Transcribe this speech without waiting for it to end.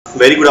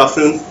Very good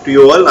afternoon to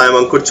you all. I am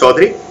Ankur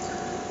Chaudhary,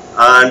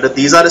 and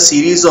these are a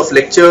series of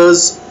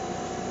lectures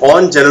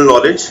on general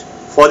knowledge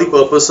for the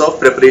purpose of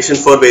preparation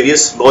for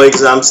various law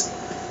exams,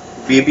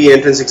 BB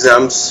entrance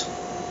exams,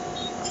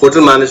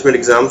 hotel management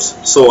exams,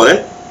 so on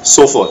and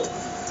so forth.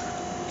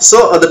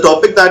 So the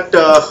topic that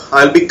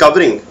I'll be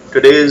covering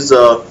today is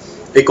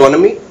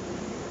economy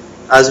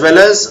as well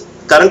as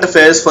current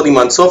affairs for the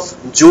months of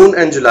June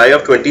and July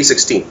of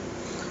 2016.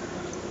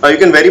 Now you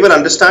can very well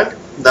understand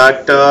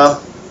that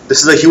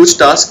this is a huge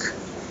task.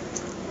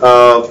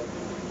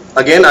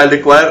 Again, I'll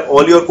require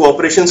all your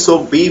cooperation,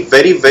 so be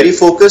very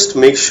focused.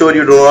 Make sure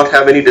you do not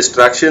have any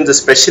distractions,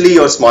 especially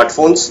your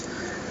smartphones,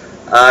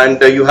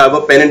 and you have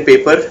a pen and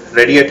paper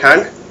ready at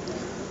hand.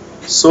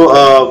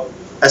 So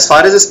as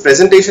far as this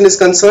presentation is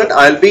concerned,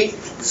 I'll be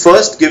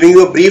first giving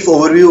you a brief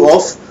overview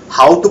of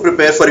how to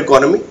prepare for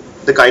economy,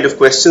 the kind of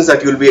questions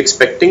that you'll be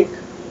expecting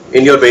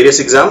in your various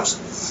exams,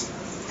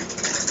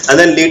 and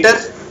then later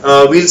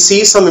we'll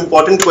see some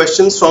important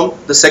questions from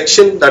the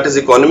section that is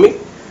economy.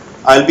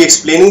 I'll be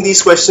explaining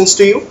these questions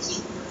to you.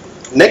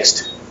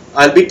 Next,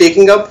 I'll be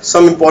taking up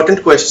some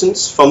important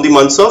questions from the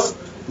months of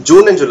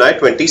June and July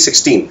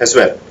 2016 as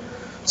well.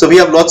 So we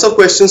have lots of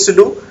questions to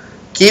do.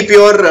 Keep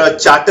your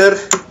chatter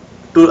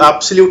to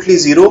absolutely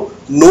zero.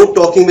 No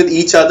talking with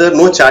each other,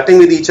 no chatting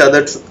with each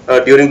other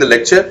during the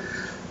lecture.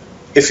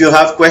 If you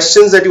have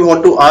questions that you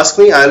want to ask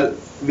me,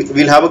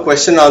 we'll have a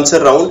question and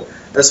answer round.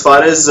 As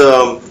far as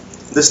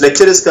this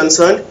lecture is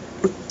concerned,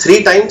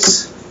 3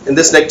 times in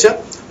this lecture.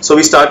 So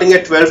we're starting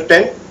at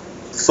 12:10.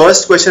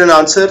 First question and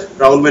answer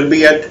round will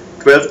be at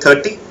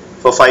 12:30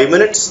 for 5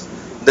 minutes.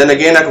 Then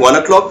again at 1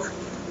 o'clock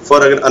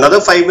for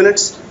another 5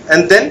 minutes.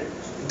 And then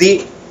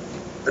the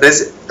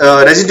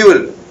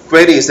residual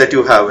queries that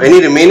you have,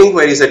 any remaining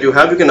queries that you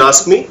have, you can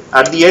ask me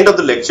at the end of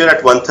the lecture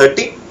at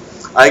 1:30.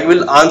 I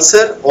will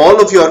answer all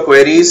of your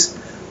queries.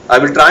 I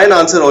will try and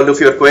answer all of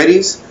your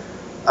queries,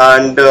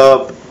 and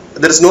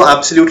there is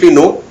absolutely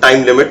no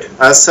time limit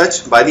as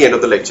such by the end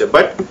of the lecture.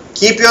 But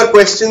keep your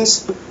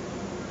questions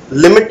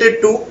limited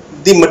to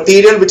the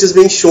material which is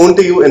being shown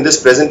to you in this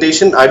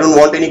presentation. I don't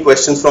want any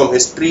questions from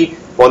history,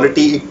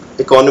 polity,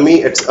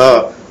 economy.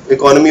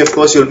 Economy, of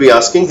course, you'll be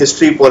asking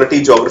history,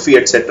 polity, geography,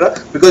 etc.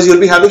 because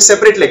you'll be having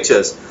separate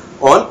lectures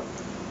on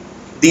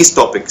these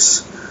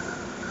topics.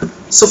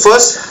 So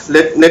first,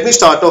 let me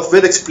start off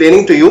with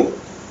explaining to you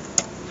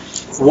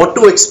what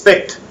to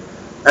expect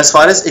as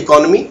far as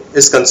economy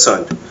is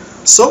concerned.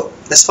 So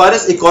as far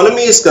as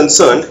economy is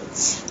concerned,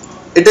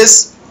 it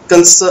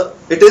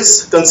is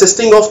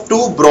consisting of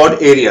 2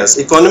 broad areas,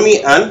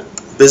 economy and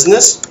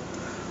business,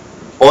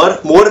 or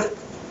more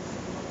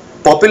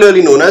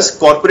popularly known as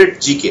corporate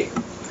GK,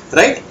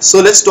 right? So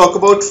let's talk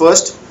about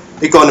first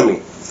economy.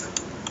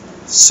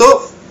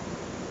 So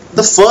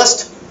the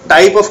first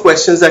type of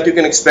questions that you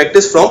can expect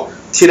is from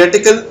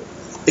theoretical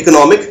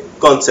economic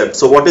concepts.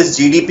 So what is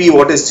GDP,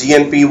 what is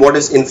GNP, what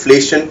is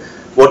inflation,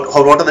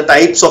 what are the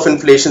types of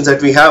inflations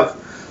that we have,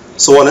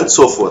 so on and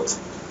so forth.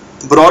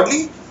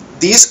 Broadly,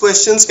 these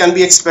questions can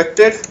be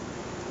expected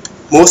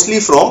mostly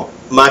from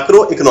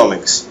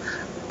macroeconomics.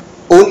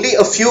 Only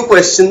a few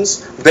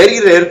questions, very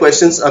rare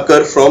questions,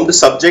 occur from the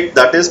subject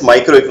that is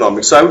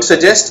microeconomics. So I would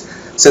suggest,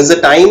 since the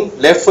time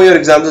left for your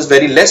exams is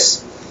very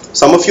less,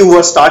 some of you who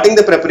are starting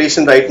the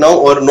preparation right now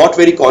or not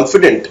very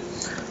confident,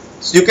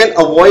 so you can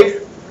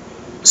avoid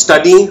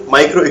studying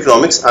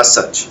microeconomics as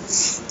such.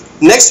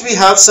 Next, we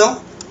have some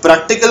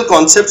practical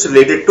concepts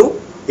related to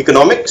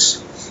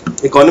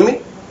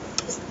economy.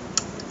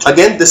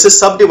 Again, this is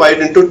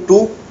subdivided into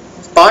 2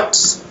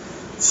 parts.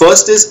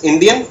 First is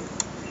Indian.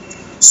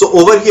 So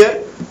over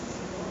here,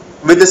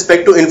 with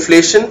respect to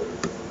inflation,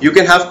 you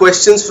can have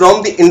questions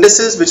from the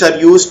indices which are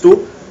used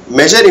to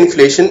measure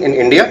inflation in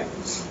India,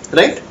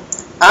 right?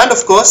 And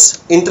of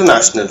course,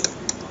 international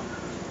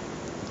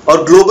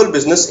or global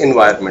business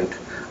environment.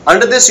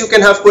 Under this, you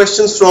can have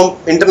questions from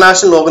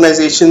international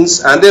organizations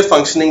and their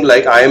functioning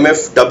like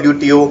IMF,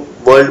 WTO,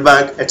 World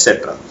Bank,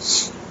 etc.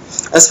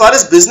 As far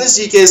as business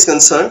GK is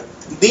concerned,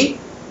 it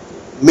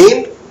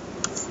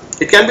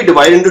can be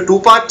divided into 2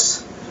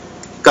 parts,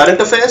 current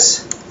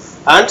affairs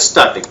and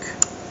static.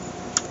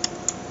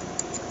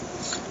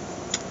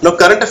 Now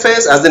current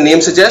affairs, as the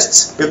name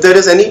suggests, if there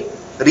is any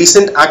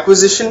recent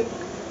acquisition,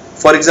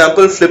 for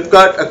example,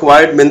 Flipkart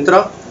acquired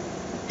Myntra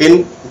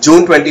in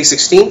June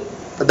 2016,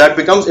 that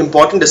becomes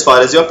important as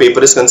far as your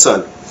paper is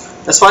concerned.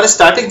 As far as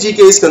static GK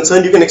is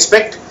concerned, you can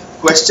expect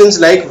questions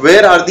like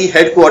where are the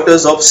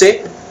headquarters of,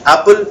 say,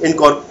 Apple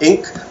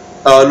Inc.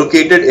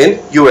 Located in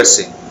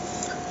USA,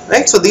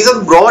 right? So these are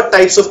the broad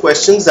types of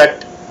questions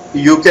that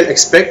you can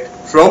expect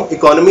from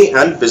economy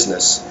and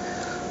business.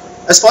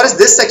 As far as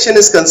this section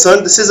is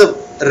concerned, this is a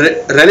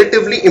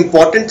relatively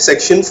important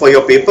section for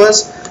your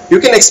papers. You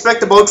can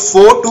expect about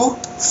 4 to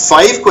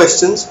 5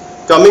 questions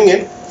coming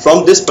in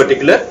from this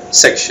particular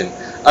section.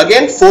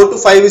 Again, 4 to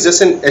 5 is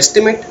just an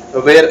estimate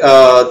where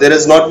there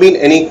has not been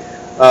any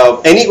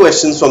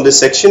questions from this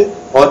section,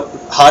 or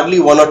hardly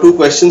 1 or 2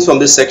 questions from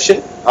this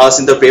section asked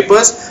in the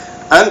papers.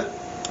 And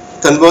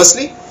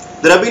conversely,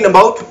 there have been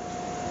about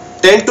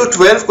 10 to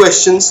 12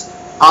 questions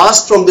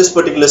asked from this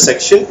particular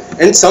section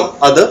in some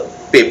other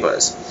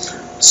papers.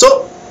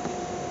 So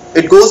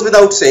it goes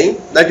without saying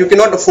that you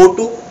cannot afford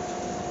to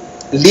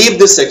leave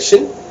this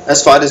section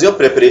as far as your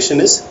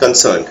preparation is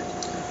concerned.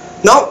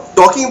 Now,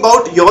 talking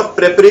about your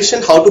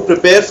preparation, how to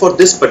prepare for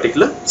this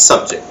particular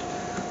subject.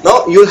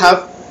 Now you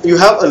have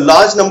a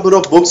large number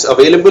of books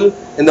available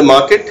in the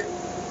market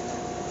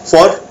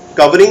for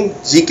covering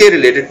GK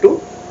related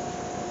to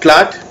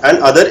CLAT and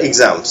other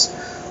exams.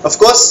 Of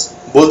course,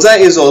 Bullseye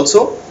is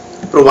also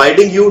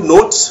providing you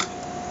notes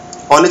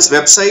on its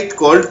website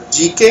called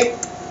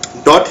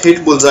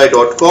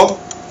gk.hitbullseye.com.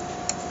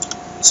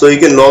 So you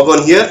can log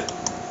on here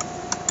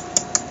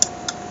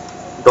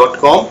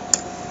 .com,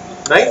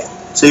 right?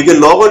 So you can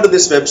log on to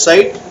this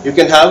website. You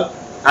can have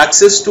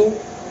access to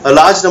a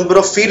large number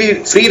of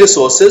free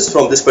resources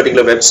from this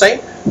particular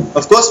website.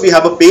 Of course, we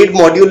have a paid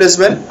module as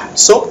well.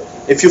 So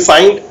if you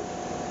find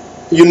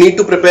you need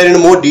to prepare in a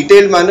more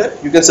detailed manner,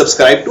 you can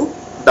subscribe to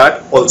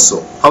that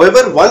also.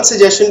 However, one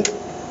suggestion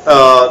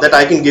that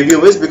I can give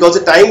you is, because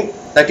the time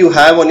that you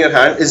have on your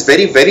hand is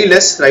very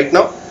less right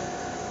now,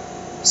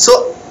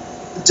 so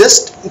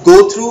just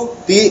go through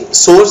the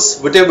source,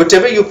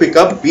 whichever you pick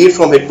up, be it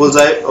from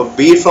HitBullsEye or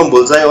be it from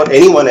Bullseye or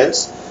anyone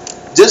else.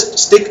 Just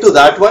stick to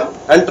that one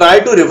and try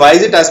to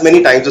revise it as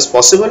many times as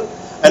possible.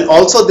 And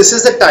also, this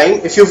is the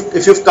time, if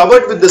you've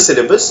covered with the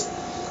syllabus,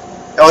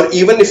 or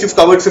even if you've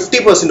covered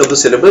 50% of the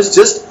syllabus,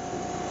 just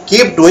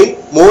keep doing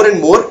more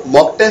and more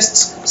mock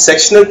tests,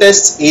 sectional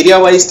tests,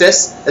 area-wise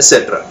tests,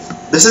 etc.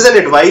 This is an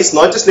advice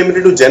not just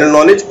limited to general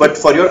knowledge, but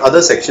for your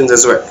other sections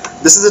as well.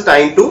 This is the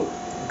time to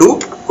do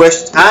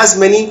as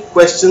many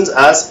questions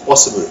as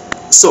possible.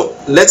 So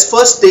let's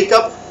first take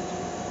up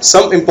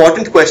some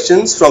important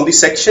questions from the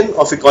section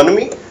of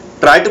economy.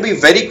 Try to be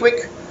very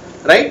quick,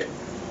 right?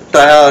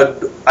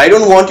 I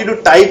don't want you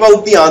to type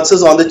out the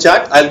answers on the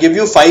chat. I'll give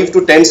you 5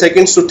 to 10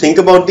 seconds to think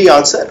about the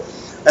answer,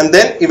 and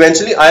then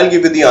eventually I'll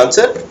give you the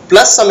answer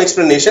plus some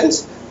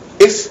explanations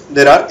if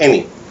there are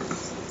any.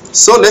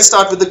 So let's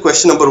start with the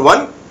question number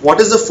 1. What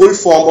is the full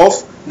form of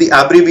the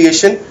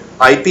abbreviation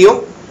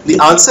IPO? The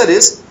answer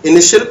is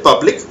Initial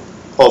Public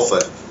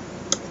Offer.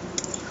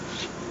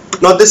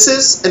 Now this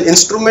is an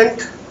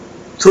instrument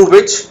through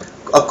which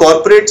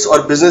corporates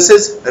or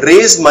businesses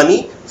raise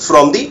money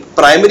from the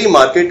primary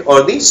market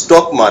or the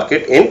stock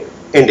market in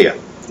India.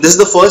 This is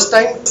the first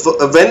time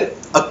when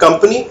a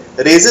company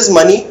raises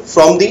money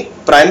from the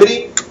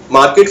primary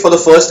market for the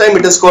first time.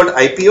 It is called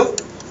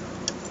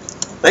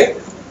IPO, right?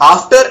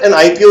 After an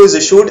IPO is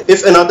issued,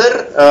 if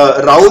another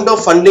round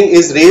of funding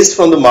is raised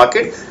from the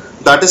market,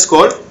 that is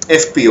called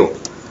FPO.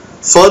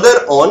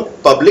 Further on,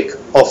 public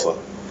offer.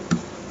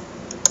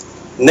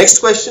 Next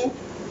question.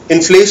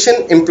 Inflation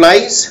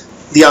implies,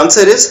 the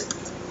answer is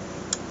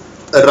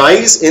a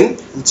rise in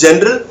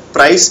general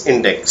price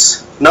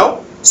index.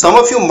 Now, some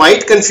of you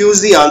might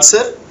confuse the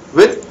answer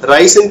with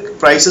rise in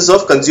prices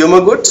of consumer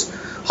goods.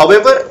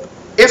 However,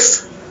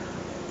 if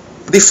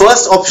the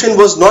first option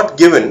was not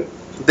given,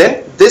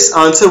 then this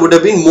answer would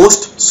have been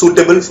most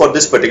suitable for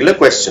this particular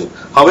question.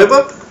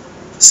 However,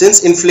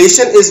 since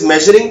inflation is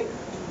measuring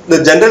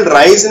the general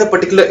rise in a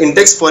particular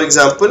index, for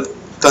example,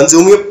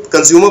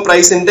 consumer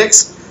price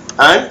index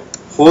and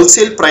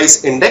wholesale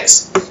price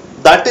index,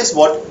 that is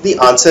what the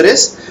answer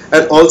is.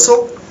 And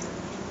also,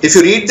 if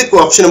you read the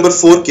option number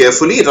 4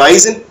 carefully,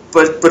 rise in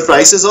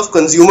prices of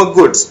consumer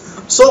goods.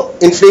 So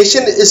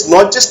inflation is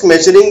not just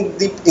measuring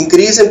the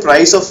increase in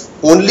price of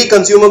only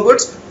consumer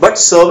goods, but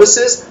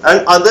services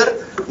and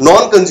other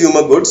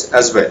non-consumer goods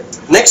as well.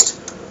 Next,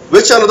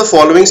 which one of the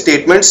following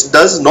statements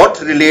does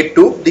not relate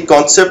to the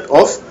concept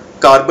of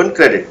carbon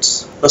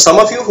credits? Now, some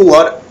of you who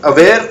are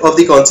aware of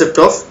the concept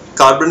of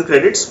carbon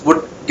credits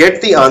would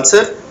get the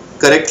answer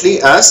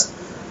correctly as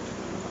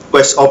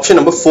option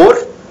number 4.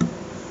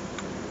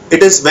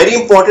 It is very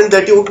important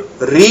that you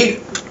read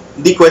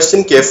the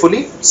question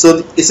carefully.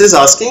 So this is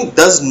asking,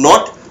 does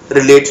not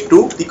relate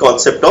to the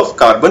concept of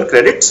carbon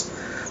credits.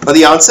 Now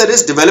the answer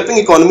is, developing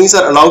economies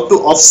are allowed to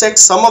offset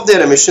some of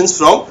their emissions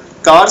from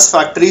cars,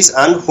 factories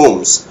and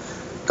homes.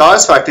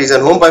 Cars, factories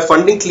and homes by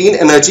funding clean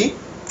energy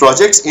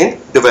projects in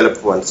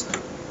developed ones.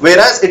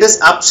 Whereas it is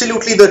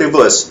absolutely the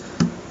reverse.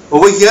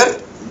 Over here,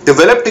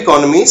 developed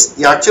economies,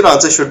 the actual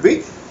answer should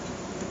be,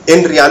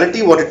 in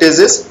reality what it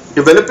is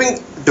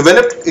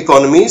developed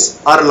economies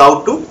are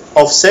allowed to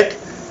offset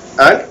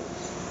and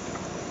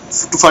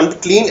to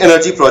fund clean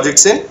energy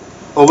projects in,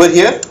 over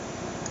here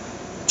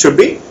should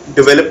be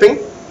developing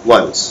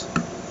ones.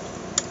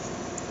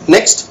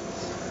 Next,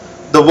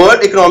 the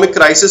world economic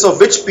crisis of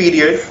which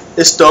period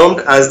is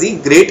termed as the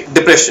Great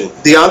Depression?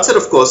 The answer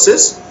of course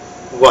is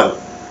 1.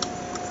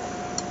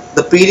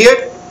 The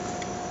period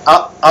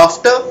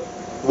after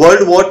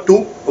World War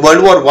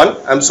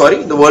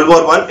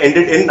I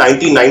ended in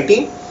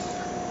 1919.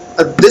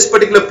 This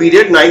particular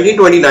period,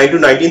 1929 to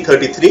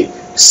 1933,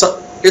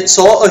 it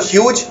saw a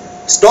huge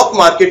stock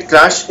market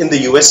crash in the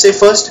USA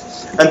first,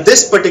 and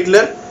this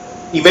particular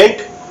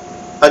event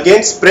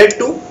again spread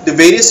to the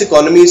various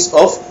economies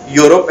of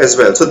Europe as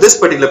well. So this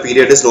particular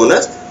period is known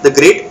as the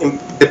Great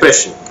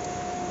Depression.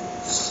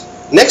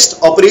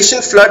 Next,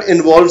 Operation Flood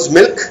involves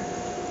milk.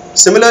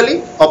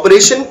 Similarly,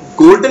 Operation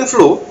Golden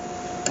Flow,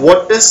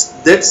 what does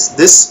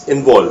this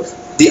involve?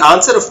 The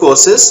answer, of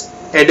course, is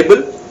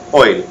edible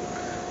oil.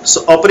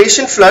 So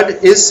Operation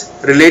Flood is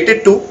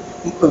related to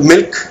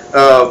milk,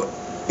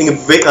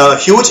 a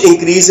huge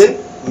increase in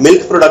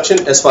milk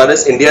production as far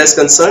as India is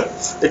concerned.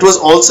 It was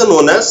also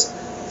known as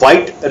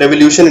White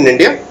Revolution in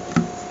India.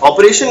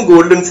 Operation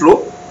Golden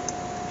Flow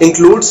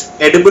includes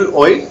edible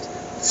oil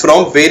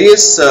from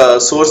various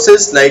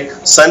sources like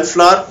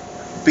sunflower,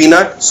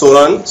 peanut, so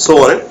on and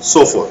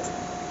so forth.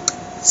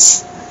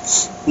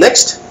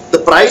 Next, the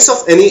price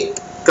of any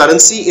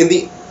currency in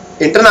the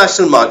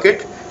international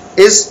market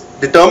is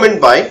determined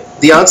by,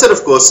 the answer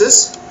of course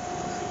is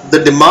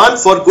the demand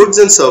for goods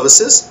and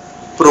services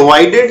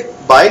provided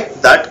by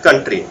that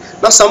country.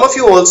 Now some of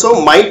you also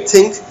might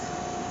think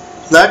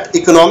that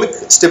economic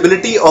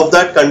stability of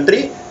that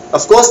country,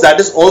 of course that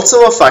is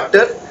also a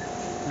factor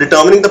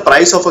determining the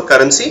price of a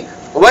currency.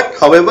 But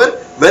however,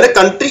 when a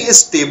country is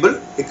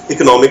stable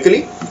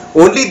economically,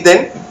 only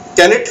then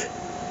can it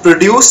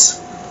produce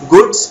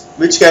goods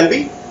which can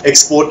be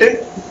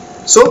exported.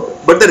 So,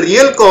 but the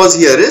real cause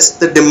here is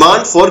the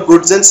demand for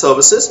goods and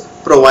services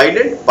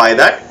provided by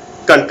that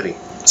country.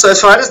 So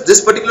as far as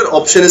this particular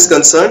option is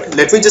concerned,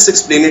 let me just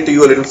explain it to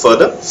you a little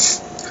further.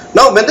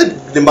 Now when the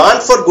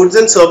demand for goods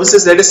and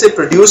services, let us say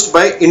produced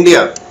by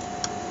India,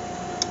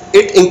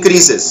 it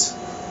increases,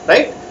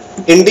 right?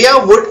 India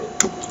would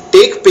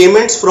take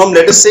payments from,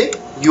 let us say,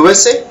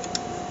 USA,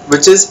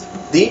 which is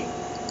the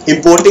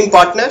importing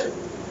partner,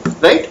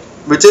 right?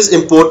 Which is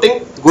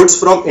importing goods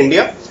from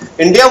India.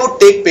 India would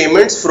take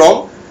payments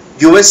from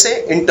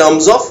USA in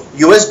terms of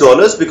US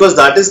dollars, because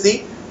that is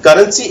the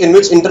currency in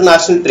which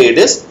international trade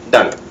is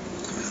done.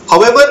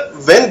 However,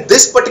 when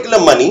this particular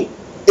money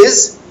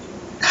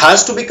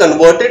has to be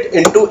converted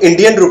into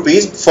Indian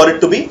rupees for it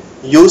to be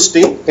used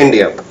in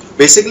India.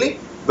 Basically,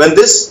 when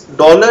this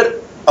dollar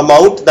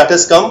amount that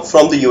has come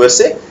from the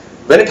USA,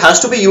 when it has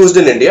to be used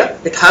in India,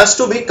 it has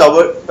to be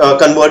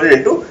converted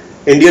into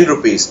Indian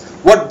rupees.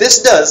 What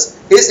this does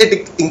is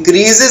it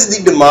increases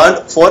the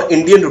demand for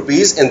Indian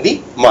rupees in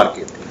the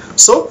market.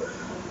 So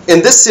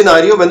in this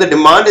scenario, when the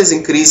demand is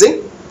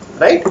increasing,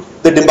 right,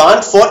 the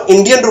demand for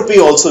Indian rupee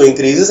also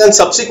increases, and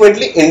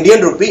subsequently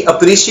Indian rupee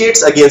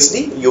appreciates against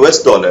the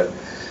US dollar.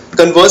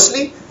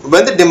 Conversely,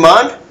 when the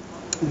demand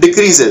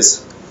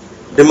decreases,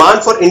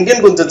 demand for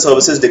Indian goods and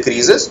services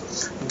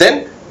decreases,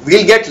 then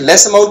we'll get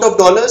less amount of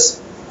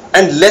dollars,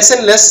 and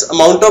less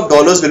amount of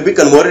dollars will be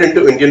converted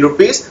into Indian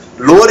rupees,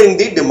 lowering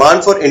the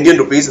demand for Indian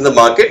rupees in the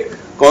market,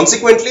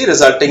 consequently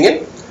resulting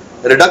in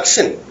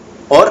reduction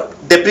or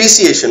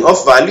depreciation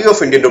of value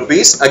of Indian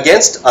rupees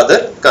against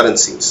other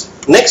currencies.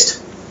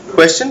 Next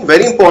question,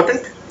 very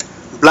important.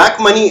 Black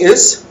money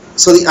is,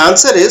 so the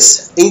answer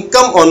is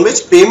income on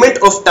which payment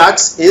of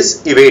tax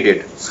is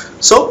evaded.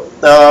 So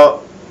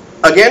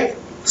again,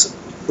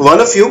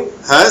 one of you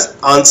has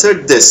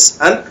answered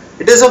this, and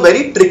it is a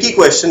very tricky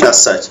question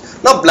as such.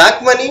 Now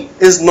black money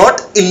is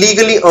not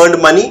illegally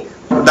earned money,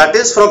 that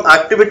is from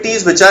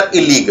activities which are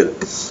illegal.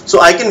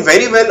 So I can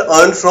very well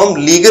earn from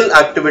legal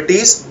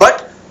activities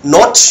but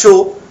not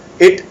show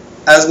it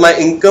as my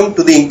income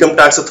to the income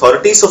tax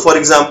authority. So for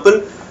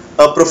example,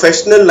 a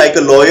professional like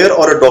a lawyer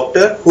or a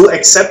doctor who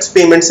accepts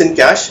payments in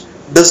cash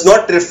does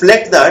not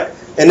reflect that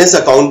in his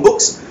account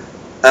books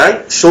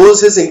and shows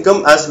his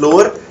income as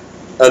lower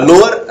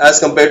as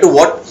compared to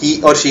what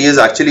he or she is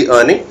actually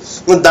earning.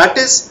 That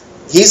is,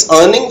 he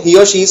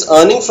or she is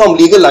earning from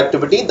legal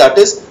activity, that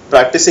is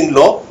practicing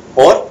law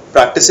or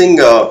practicing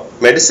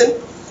medicine.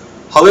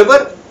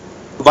 However,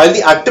 while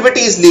the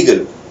activity is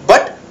legal,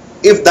 but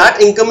if that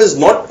income is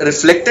not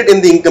reflected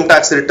in the income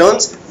tax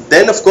returns,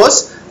 then of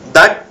course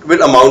that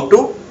will amount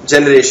to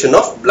generation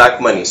of black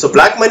money. So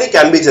black money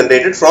can be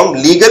generated from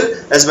legal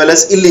as well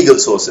as illegal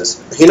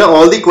sources. Hina,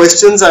 all the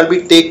questions I'll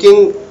be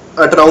taking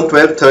at around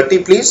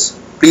 12:30, please.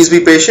 Please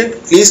be patient.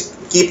 Please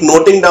keep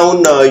noting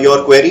down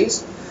your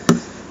queries.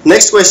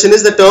 Next question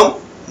is, the term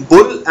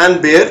bull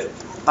and bear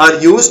are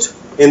used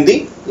in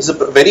the, this is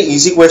a very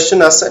easy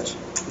question as such.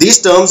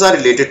 These terms are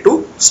related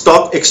to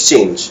stock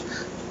exchange.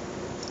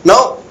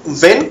 Now,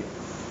 when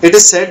it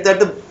is said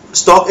that the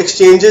stock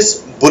exchange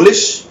is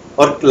bullish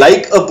or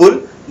like a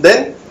bull,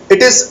 then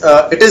it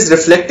is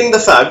reflecting the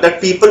fact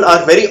that people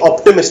are very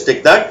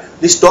optimistic that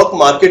the stock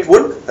market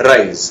would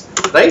rise,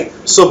 right?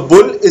 So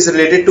bull is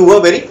related to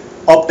a very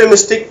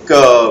optimistic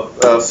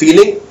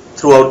feeling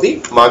throughout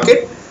the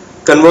market.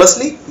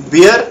 Conversely,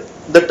 bear,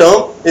 the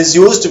term is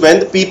used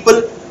when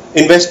the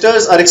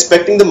investors are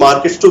expecting the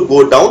markets to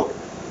go down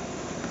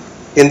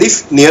in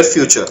the near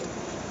future.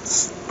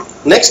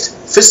 Next,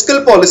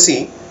 fiscal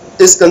policy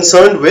is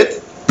concerned with,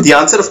 the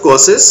answer of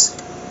course is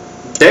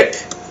debt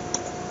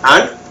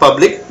and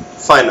public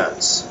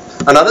finance.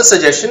 Another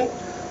suggestion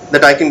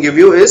that I can give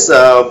you is,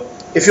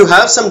 if you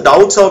have some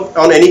doubts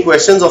on any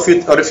questions,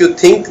 or if you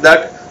think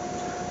that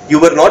you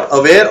were not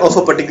aware of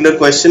a particular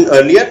question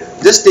earlier,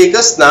 just take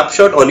a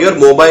snapshot on your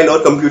mobile or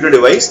computer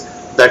device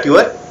that you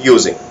are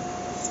using.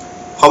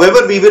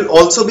 However, we will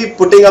also be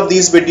putting up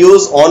these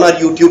videos on our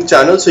YouTube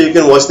channel, so you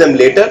can watch them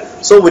later,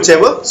 so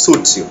whichever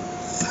suits you.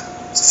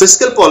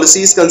 Fiscal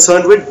policy is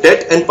concerned with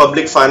debt and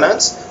public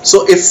finance.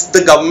 So if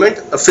the government,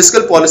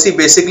 fiscal policy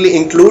basically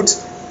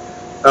includes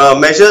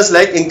measures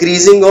like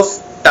increasing of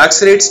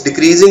tax rates,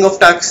 decreasing of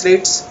tax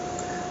rates.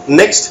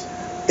 Next,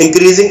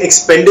 increasing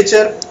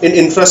expenditure in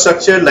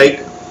infrastructure like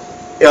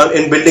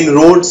in building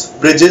roads,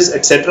 bridges,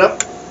 etc.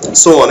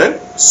 So on and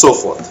so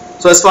forth.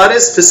 So as far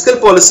as fiscal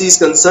policy is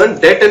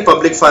concerned, debt and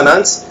public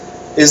finance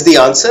is the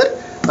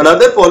answer.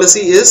 Another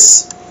policy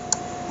is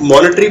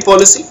monetary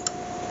policy.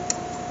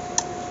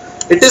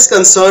 It is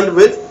concerned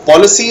with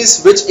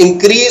policies which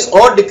increase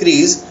or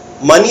decrease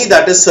money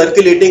that is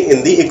circulating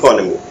in the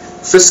economy.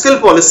 Fiscal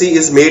policy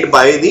is made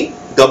by the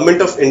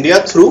Government of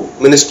India through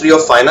Ministry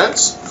of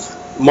Finance.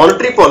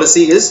 Monetary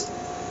policy is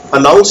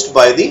announced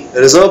by the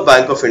Reserve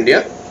Bank of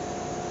India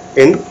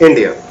in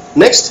India.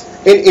 Next,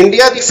 in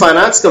India, the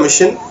Finance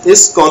Commission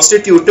is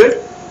constituted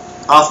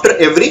after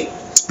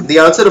the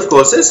answer of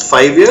course is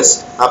 5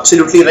 years,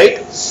 absolutely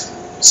right.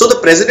 So the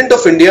President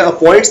of India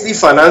appoints the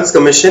Finance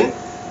Commission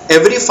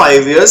every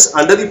 5 years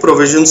under the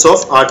provisions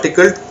of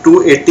Article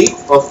 280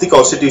 of the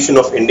Constitution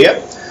of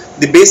India.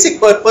 The basic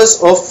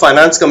purpose of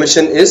Finance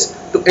Commission is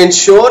to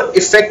ensure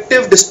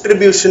effective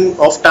distribution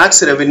of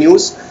tax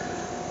revenues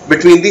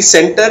between the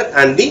center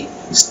and the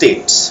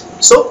states.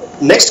 So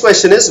next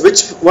question is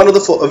which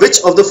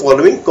of the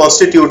following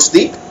constitutes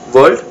the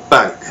World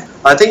Bank?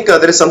 I think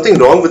there is something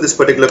wrong with this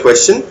particular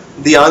question.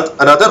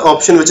 Another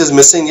option which is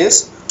missing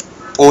is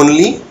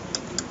only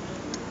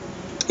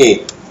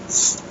A.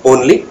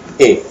 Only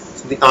A.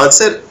 The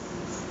answer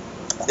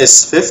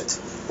is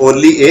fifth,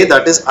 only A,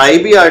 that is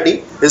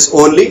IBRD is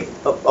only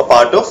a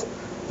part of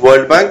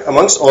World Bank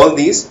amongst all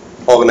these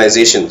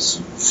organizations.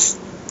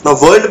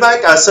 Now World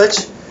Bank as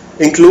such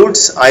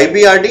includes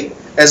IBRD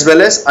as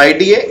well as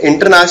IDA,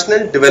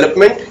 International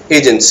Development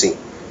Agency.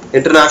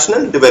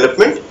 International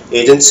Development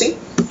Agency,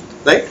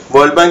 right?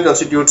 World Bank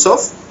constitutes of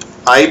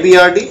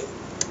IBRD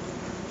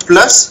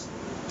plus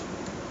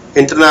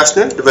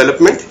International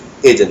Development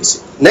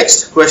Agency.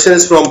 Next question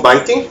is from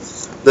banking.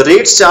 The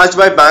rates charged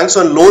by banks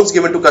on loans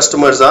given to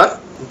customers are,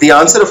 the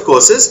answer of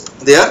course is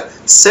they are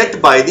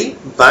set by the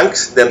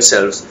banks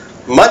themselves.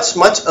 Much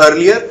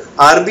earlier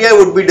RBI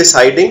would be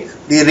deciding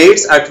the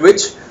rates at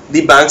which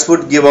the banks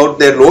would give out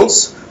their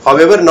loans.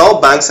 However,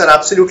 now banks are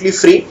absolutely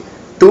free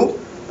to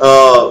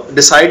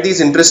decide these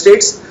interest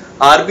rates.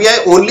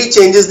 RBI only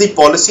changes the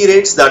policy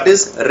rates, that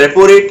is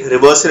repo rate,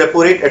 reverse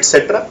repo rate,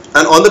 etc.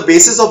 And on the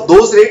basis of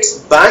those rates,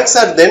 banks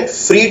are then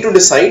free to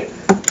decide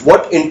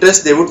what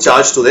interest they would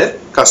charge to their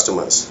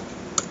customers.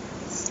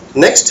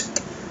 Next,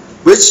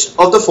 which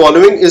of the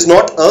following is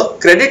not a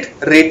credit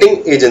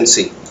rating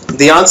agency?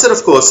 The answer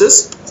of course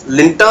is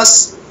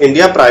Lintas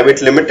India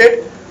Private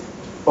Limited.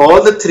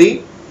 All the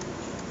three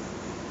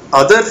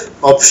other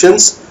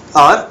options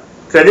are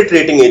credit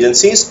rating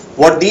agencies.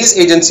 What these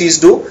agencies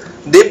do,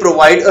 they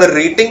provide a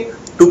rating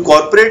to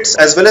corporates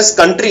as well as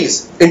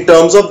countries in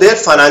terms of their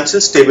financial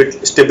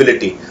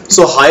stability.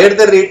 So higher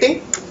the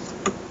rating,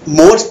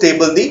 more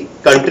stable the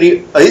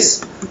country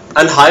is,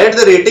 and higher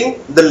the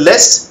rating, the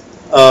less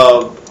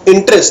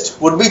interest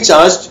would be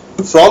charged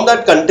from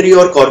that country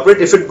or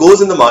corporate if it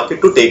goes in the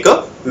market to take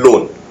a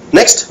loan.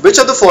 Next, which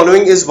of the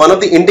following is one of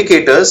the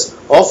indicators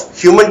of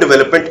Human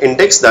Development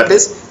Index, that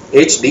is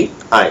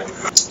HDI?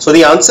 So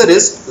the answer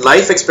is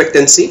life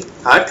expectancy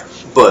at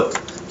birth.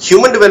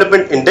 Human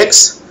Development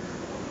Index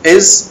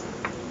is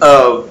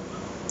an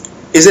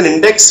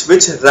index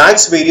which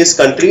ranks various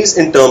countries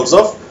in terms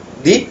of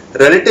the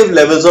relative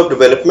levels of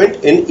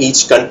development in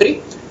each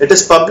country. It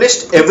is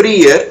published every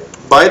year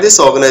by this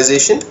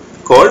organization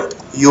called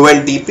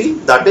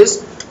UNDP, that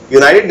is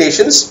United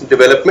Nations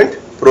Development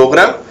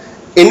Program,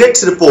 in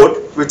its report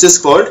which is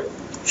called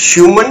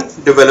Human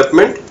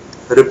Development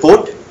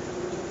Report,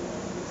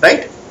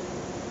 right?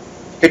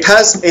 It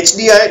has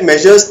HDI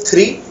measures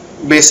three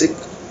basic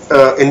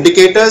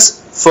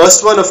indicators.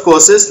 First one of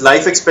course is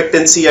life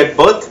expectancy at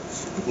birth.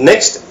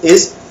 Next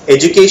is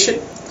education.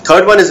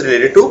 Third one is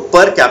related to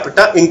per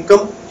capita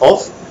income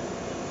of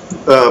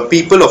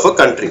people of a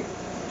country.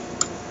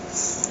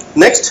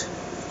 Next,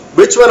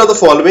 which one of the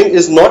following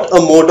is not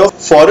a mode of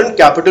foreign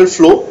capital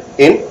flow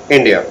in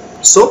India?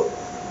 So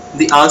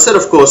the answer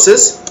of course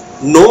is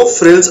no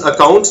frills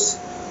accounts.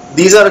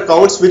 These are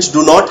accounts which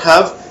do not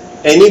have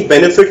any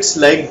benefits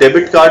like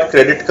debit card,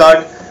 credit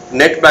card,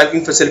 net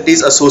banking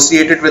facilities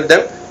associated with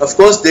them. Of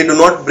course, they do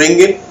not bring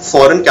in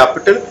foreign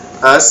capital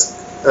as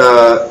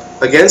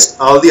against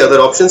all the other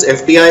options,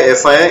 FDI,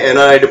 FII,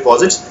 NRI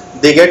deposits.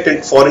 They get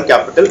foreign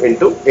capital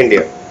into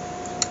India.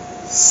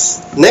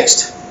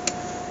 Next,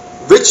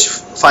 which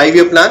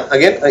 5-year plan,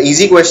 again an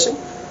easy question,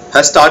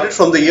 has started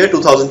from the year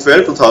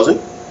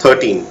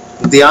 2012-2013?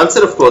 The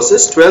answer of course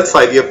is 12th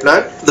 5-year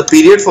plan, the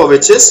period for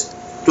which is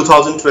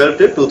 2012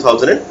 till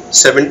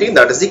 2017,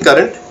 that is the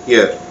current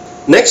year.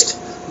 Next,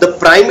 the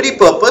primary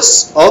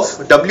purpose of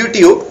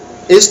WTO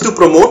is to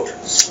promote,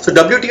 so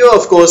WTO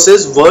of course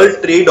is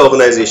World Trade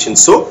Organization,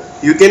 so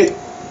you can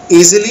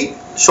easily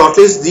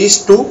shortlist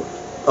these two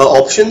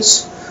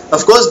options.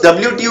 Of course,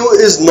 WTO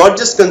is not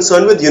just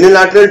concerned with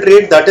unilateral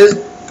trade, that is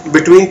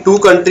between two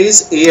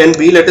countries A and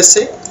B, let us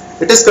say.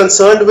 It is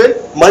concerned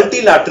with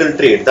multilateral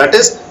trade, that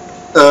is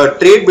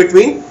trade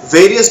between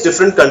various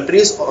different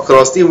countries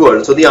across the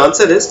world. So the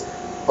answer is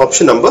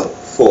option number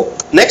 4.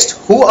 Next,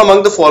 who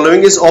among the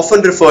following is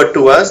often referred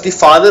to as the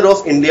father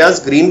of India's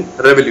green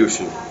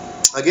revolution?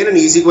 Again, an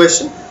easy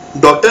question.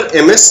 Dr.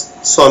 M.S.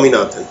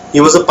 Swaminathan.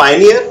 He was a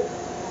pioneer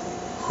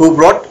who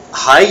brought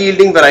high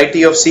yielding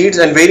variety of seeds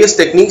and various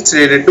techniques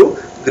related to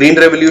green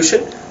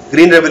revolution.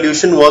 Green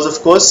revolution was,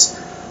 of course,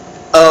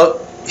 a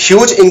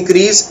huge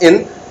increase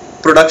in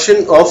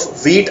production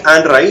of wheat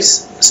and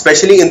rice,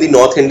 especially in the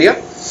North India.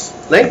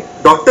 Right?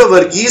 Dr.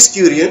 Varghese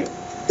Kurian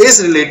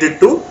is related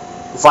to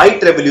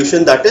white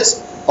revolution, that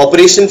is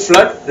Operation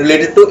Flood,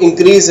 related to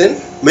increase in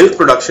milk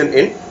production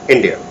in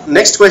India.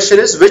 Next question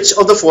is, which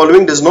of the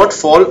following does not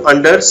fall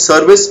under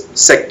service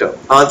sector?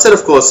 Answer,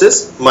 of course,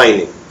 is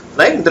mining.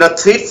 Right? There are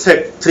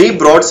three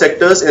broad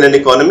sectors in an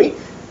economy: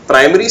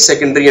 primary,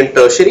 secondary and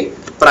tertiary.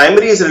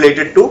 Primary is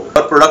related to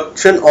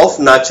production of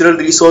natural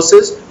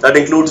resources, that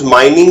includes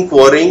mining,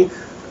 quarrying,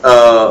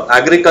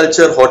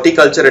 agriculture,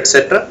 horticulture,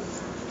 etc.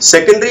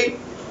 Secondary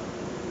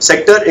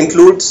sector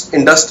includes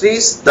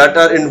industries that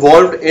are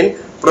involved in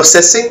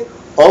processing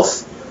of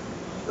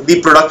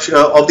the production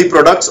of the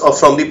products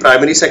from the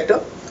primary sector.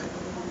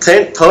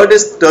 Third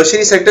is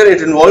tertiary sector.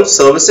 It involves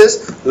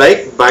services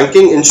like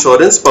banking,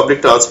 insurance,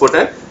 public transport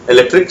and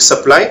electric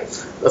supply.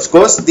 Of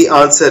course, the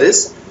answer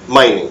is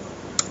mining.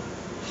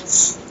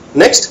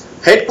 Next,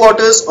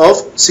 headquarters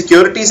of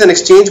Securities and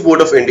Exchange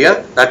Board of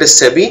India, that is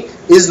SEBI,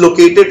 is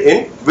located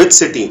in which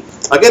city?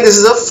 Again, this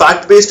is a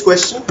fact-based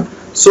question.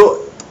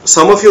 So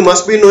some of you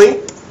must be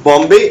knowing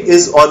Bombay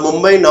or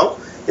Mumbai now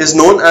is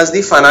known as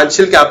the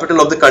financial capital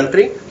of the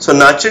country. So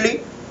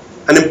naturally,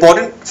 an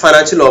important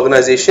financial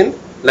organization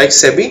like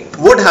SEBI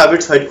would have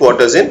its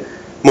headquarters in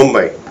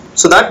Mumbai.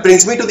 So that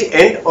brings me to the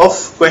end of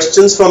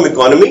questions from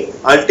economy.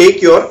 I'll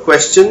take your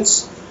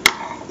questions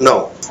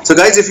now. So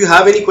guys, if you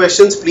have any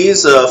questions,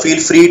 please feel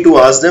free to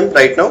ask them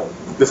right now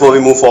before we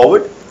move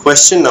forward.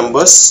 Question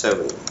number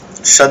 7.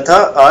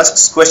 Shraddha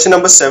asks, question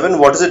number 7,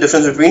 what is the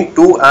difference between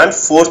 2 and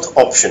 4th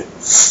option?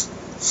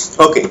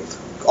 Okay,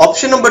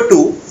 option number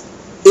 2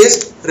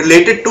 is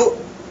related to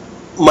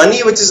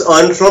money which is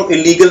earned from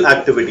illegal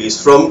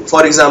activities, from,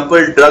 for example,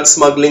 drug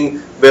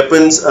smuggling,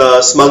 weapons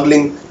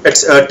smuggling,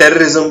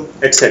 terrorism,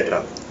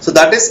 etc. So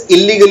that is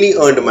illegally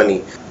earned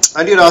money.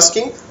 And you're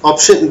asking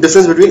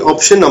difference between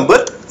option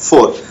number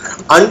 4.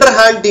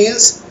 Underhand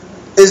deals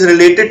is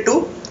related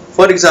to,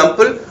 for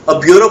example, a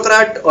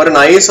bureaucrat or an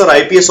IAS or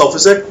IPS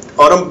officer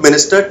or a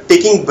minister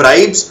taking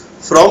bribes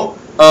from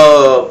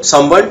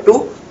someone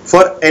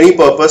for any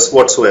purpose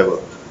whatsoever.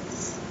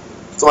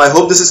 So I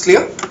hope this is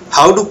clear.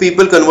 How do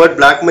people convert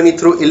black money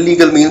through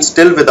illegal means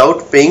still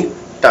without paying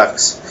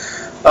tax?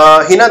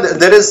 Hina,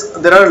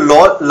 there are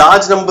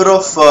large number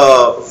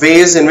of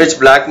ways in which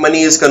black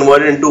money is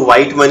converted into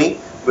white money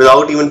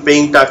without even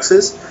paying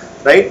taxes.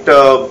 Right?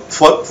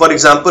 For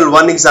example,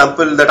 one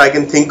example that I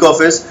can think of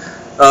is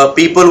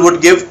people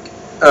would give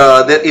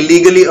their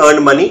illegally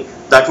earned money,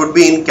 that would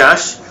be in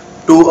cash,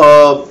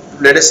 to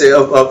let us say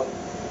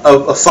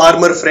a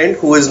farmer friend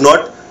who is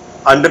not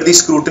under the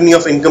scrutiny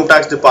of income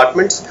tax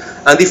departments,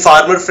 and the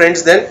farmer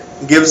friends then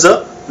gives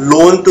a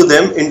loan to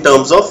them in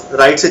terms of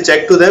writes a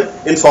check to them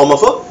in form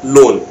of a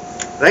loan.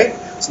 Right?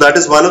 So that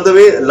is one of the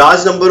way.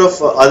 Large number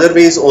of other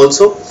ways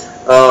also.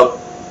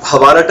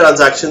 Hawala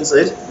transactions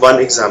is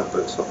one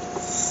example. So,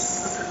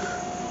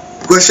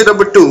 question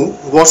number 2,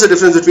 what's the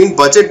difference between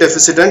budget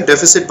deficit and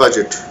deficit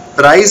budget?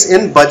 Rise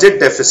in budget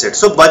deficit.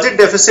 So budget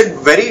deficit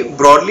very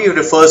broadly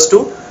refers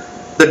to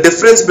the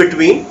difference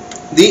between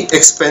the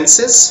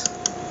expenses,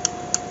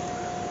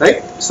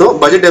 right? So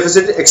budget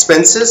deficit,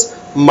 expenses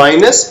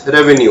minus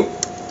revenue.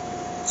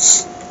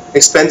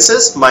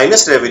 Expenses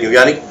minus revenue.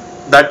 Yani,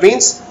 that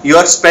means you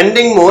are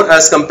spending more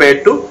as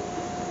compared to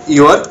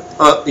your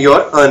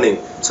earning.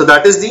 So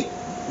that is the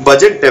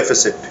budget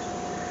deficit.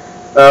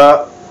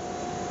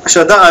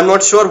 Shraddha, I'm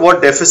not sure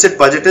what deficit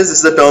budget is.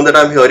 This is the term that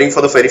I'm hearing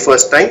for the very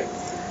first time.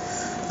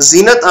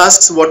 Zenith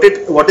asks what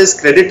is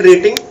credit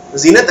rating.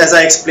 Zenith, as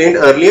I explained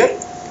earlier,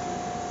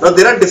 now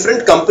there are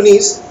different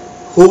companies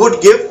who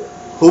would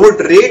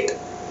rate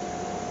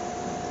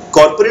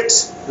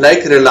corporates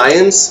like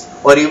Reliance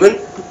or even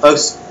a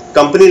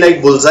company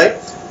like Bullseye.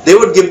 They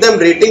would give them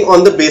rating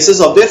on the basis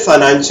of their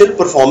financial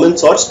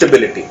performance or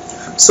stability.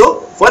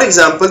 So, for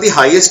example, the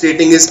highest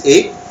rating is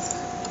A,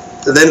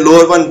 then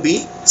lower one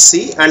B,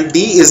 C, and D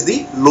is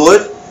the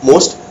lower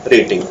most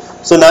rating.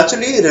 So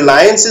naturally,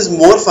 Reliance is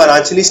more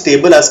financially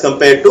stable as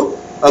compared to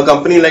a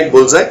company like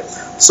Bullseye.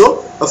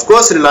 So of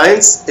course,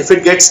 Reliance, if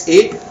it gets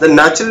A, then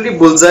naturally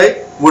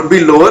Bullseye would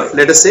be lower.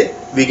 Let us say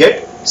we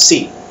get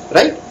C,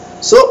 right?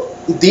 So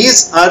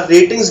these are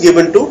ratings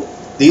given to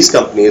these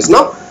companies.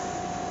 Now,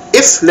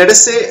 if let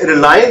us say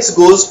Reliance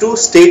goes to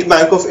State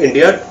Bank of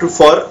India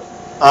for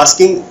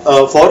asking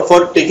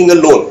for taking a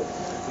loan,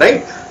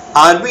 right?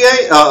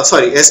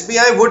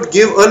 SBI would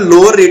give a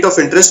lower rate of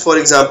interest, for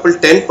example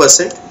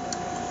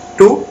 10%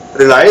 to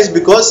Reliance,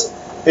 because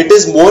it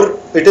is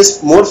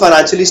more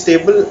financially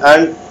stable,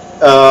 and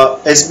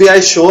SBI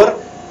is sure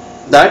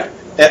that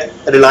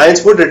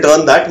Reliance would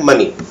return that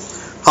money.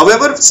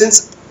 However,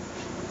 since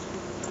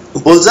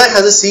Bullseye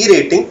has a C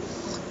rating,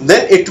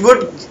 then it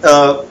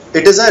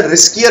is a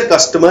riskier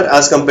customer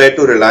as compared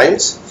to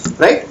Reliance,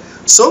 right?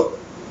 So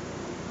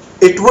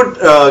it would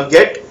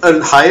get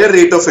a higher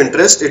rate of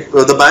interest.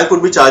 The bank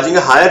would be charging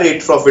a higher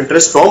rate of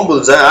interest from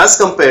Bullseye as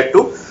compared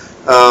to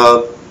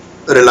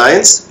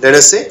Reliance, let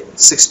us say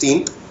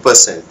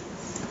 16%.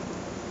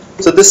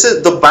 So this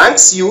is, the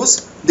banks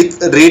use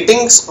the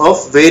ratings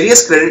of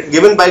various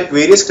given by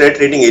various credit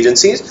rating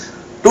agencies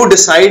to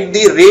decide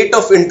the rate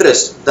of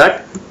interest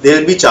that they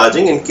will be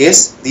charging in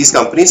case these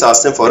companies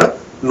ask them for a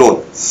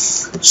loan.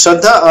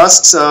 Shraddha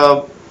asks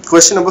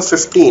question number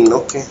 15.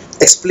 Okay,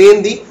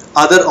 explain the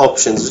other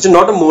options, which is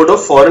not a mode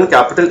of foreign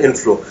capital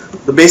inflow.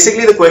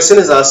 Basically the question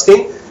is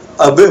asking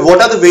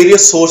what are the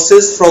various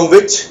sources from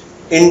which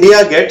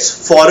India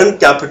gets foreign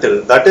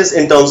capital, that is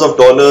in terms of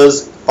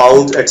dollars,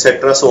 pounds,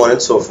 etc., so on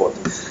and so forth.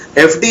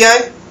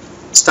 FDI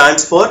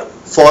stands for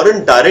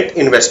foreign direct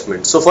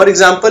investment. So for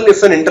example,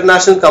 if an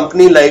international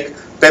company like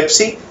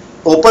Pepsi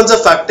opens a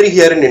factory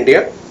here in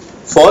India,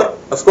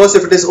 of course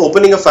if it is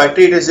opening a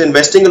factory, it is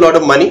investing a lot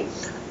of money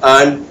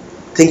and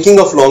thinking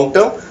of long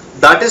term,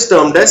 that is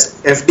termed as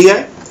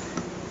FDI.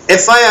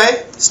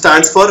 FII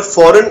stands for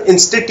foreign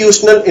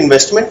institutional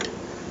investment,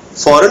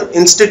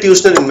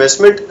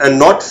 and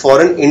not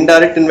foreign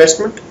indirect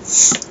investment,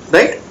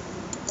 right?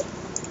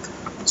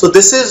 So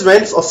this is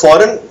when a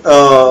foreign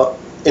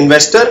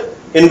investor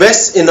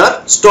invests in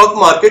our stock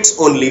markets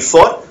only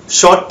for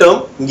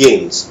short-term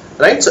gains,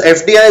 right? So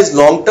FDI is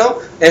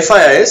long-term,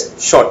 FII is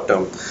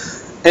short-term.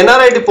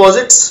 NRI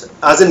deposits,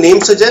 as the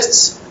name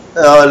suggests,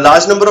 a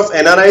large number of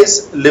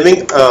NRIs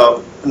living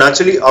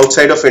naturally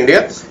outside of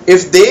India,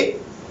 if they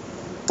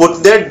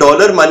put their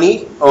dollar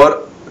money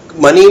or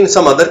money in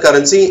some other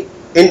currency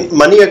in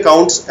money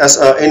accounts, as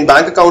in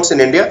bank accounts in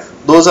India,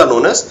 those are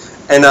known as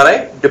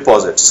NRI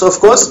deposits. So of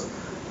course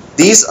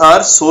these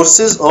are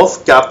sources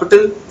of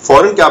capital,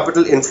 foreign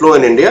capital inflow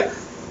in India.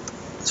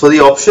 So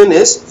the option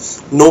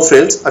is no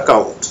frills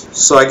account.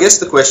 So I guess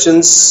the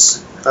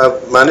questions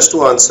have managed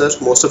to answer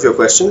most of your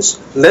questions.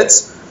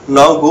 Let's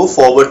now go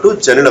forward to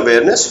general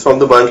awareness from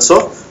the months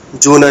of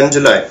June and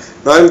July.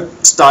 Now I'm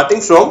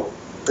starting from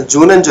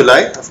June and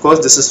July. Of course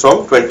this is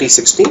from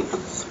 2016,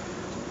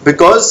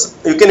 because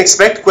you can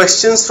expect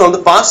questions from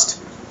the past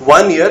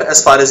 1 year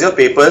as far as your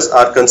papers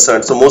are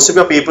concerned. So most of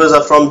your papers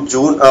are from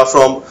June,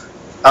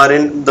 are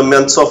in the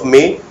months of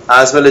May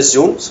as well as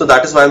June. So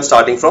that is why I'm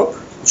starting from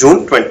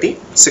June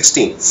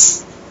 2016.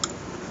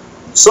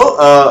 So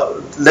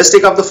let's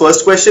take up the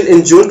first question.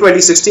 In June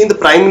 2016, the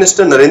Prime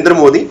Minister Narendra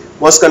Modi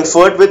was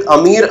conferred with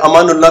Amir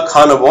Amanullah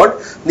Khan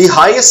Award, the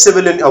highest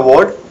civilian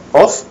award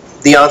of,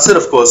 the answer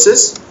of course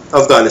is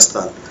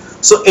Afghanistan.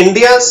 So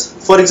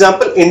for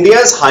example,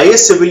 India's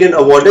highest civilian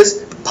award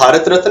is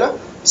Bharat Ratna.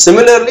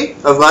 Similarly,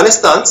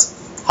 Afghanistan's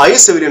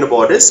highest civilian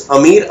award is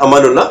Amir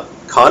Amanullah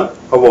Khan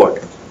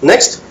Award.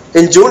 Next,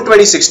 in June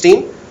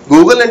 2016,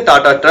 Google and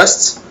Tata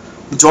Trust's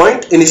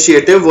joint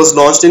initiative was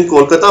launched in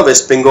Kolkata,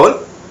 West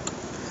Bengal.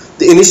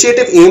 The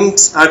initiative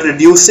aims at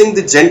reducing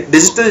the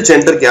digital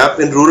gender gap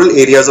in rural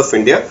areas of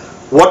India.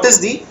 What is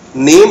the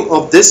name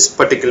of this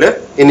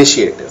particular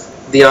initiative?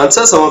 The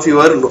answer, some of you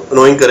are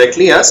knowing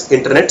correctly, as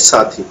Internet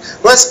Sathi.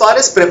 Now, as far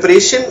as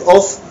preparation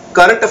of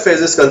current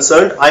affairs is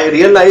concerned, I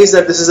realize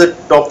that this is a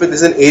topic,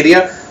 this is an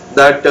area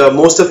that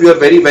most of you are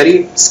very,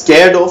 very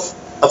scared of.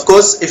 Of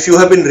course, if you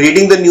have been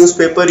reading the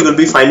newspaper, you will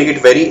be finding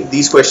it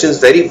these questions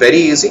very, very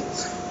easy.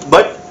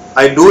 But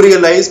I do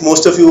realize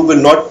most of you would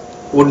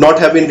not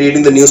have been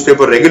reading the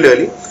newspaper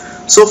regularly.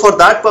 So for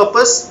that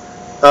purpose,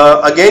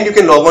 again you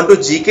can log on to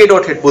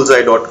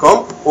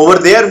gk.hitbullseye.com. Over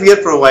there we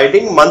are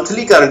providing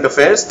monthly current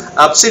affairs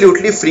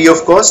absolutely free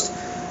of cost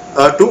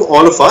to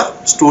all of our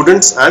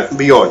students and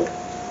beyond.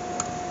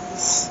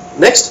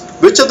 Next,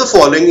 which of the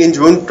following in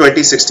June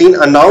 2016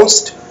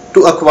 announced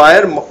to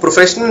acquire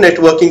professional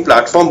networking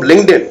platform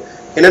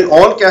LinkedIn in an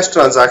all-cash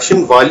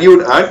transaction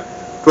valued at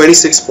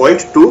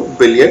 $26.2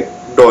 billion?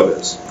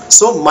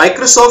 So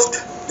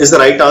Microsoft is the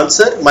right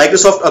answer.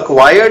 Microsoft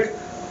acquired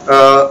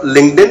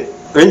LinkedIn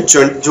in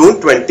June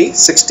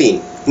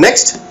 2016.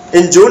 Next,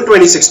 in June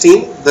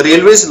 2016, the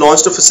railways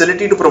launched a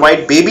facility to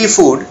provide baby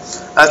food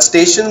at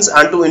stations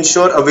and to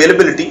ensure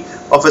availability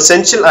of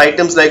essential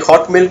items like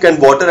hot milk and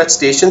water at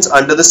stations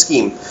under the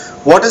scheme.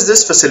 What is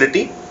this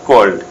facility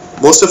called?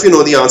 Most of you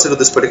know the answer to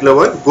this particular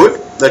one. Good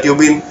that you've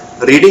been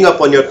reading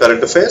up on your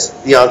current affairs.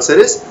 The answer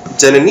is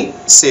Janani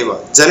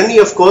Seva. Janani,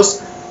 of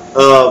course,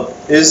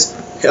 is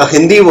a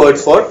Hindi word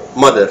for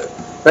mother,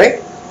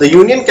 right? The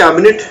Union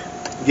Cabinet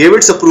gave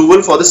its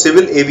approval for the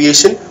civil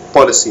aviation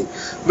policy.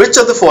 Which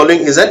of the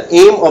following is an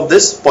aim of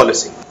this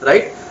policy,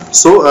 right?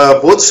 So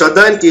both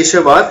Shraddha and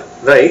Keshav are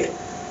right.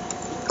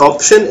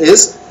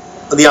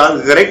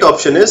 The correct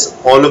option is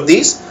all of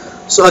these.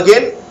 So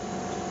again,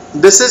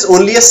 this is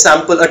only a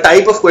sample, a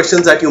type of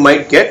questions that you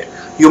might get.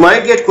 You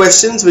might get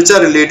questions which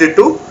are related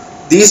to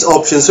these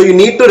options. So you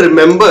need to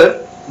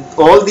remember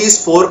all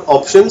these 4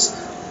 options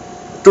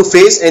to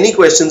face any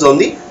questions on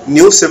the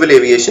new civil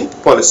aviation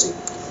policy.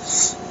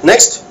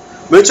 Next,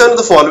 which one of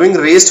the following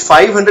raised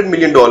 $500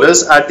 million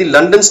at the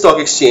London Stock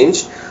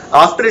Exchange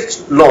after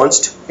it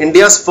launched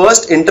India's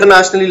first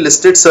internationally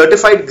listed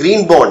certified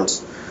green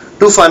bonds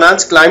to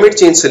finance climate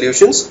change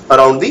solutions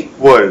around the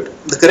world?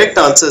 The correct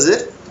answer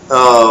is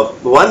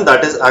one,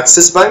 that is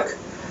Axis Bank.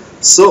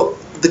 So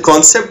the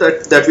concept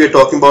that we are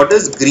talking about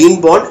is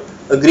green bond.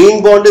 A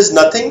green bond is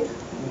nothing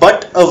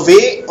but a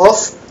way of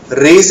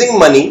raising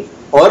money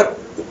or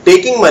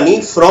taking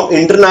money from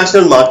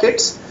international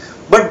markets.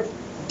 But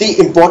the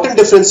important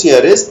difference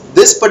here is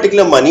this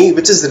particular money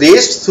which is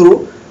raised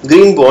through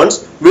green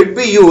bonds will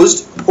be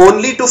used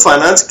only to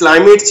finance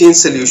climate change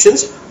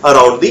solutions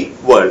around the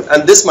world,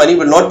 and this money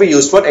will not be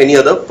used for any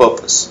other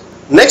purpose.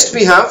 Next,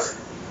 we have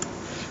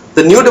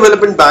the New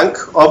Development Bank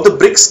of the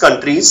BRICS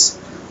countries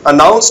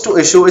announced to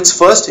issue its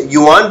first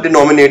yuan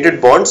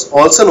denominated bonds,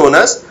 also known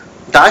as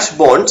dash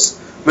bonds,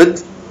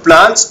 with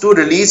plans to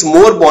release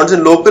more bonds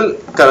in local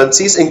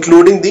currencies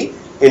including the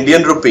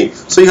Indian rupee.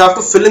 So you have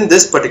to fill in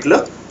this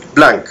particular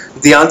blank.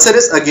 The answer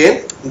is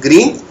again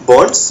green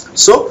bonds.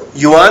 So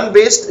yuan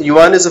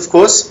is of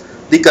course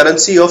the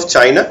currency of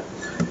China.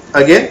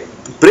 Again,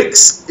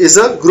 BRICS is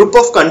a group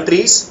of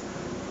countries,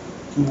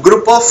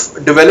 group of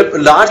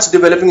large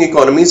developing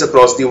economies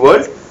across the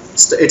world.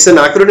 It's an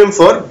acronym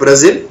for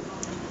Brazil,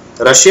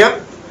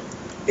 Russia,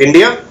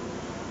 India,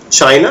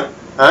 China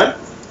and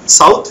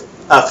South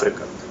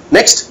Africa.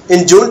 Next,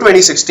 in June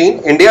 2016,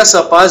 India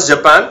surpassed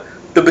Japan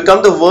to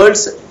become the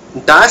world's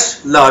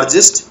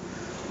largest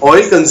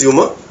oil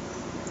consumer,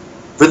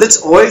 with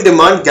its oil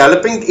demand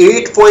galloping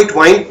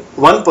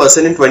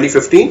 8.1% in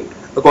 2015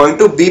 according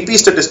to BP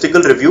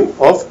Statistical Review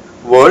of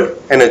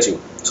World Energy.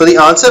 So the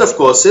answer of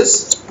course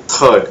is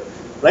third,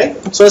 right?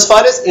 So as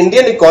far as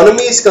Indian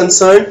economy is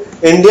concerned,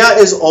 India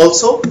is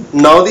also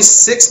now the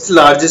 6th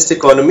largest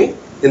economy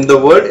in the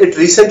world. It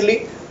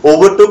recently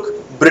overtook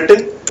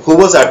Britain, who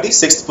was at the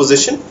 6th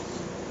position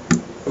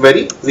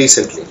very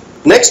recently.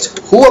 Next,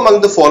 who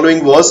among the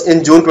following was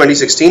in June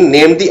 2016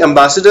 named the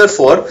ambassador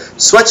for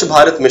Swachh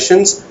Bharat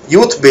Mission's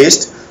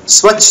youth-based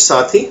Swachh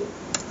Sathi,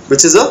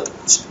 which is a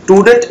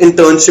student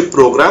internship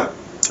program,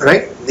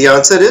 right? The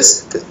answer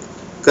is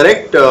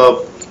correct,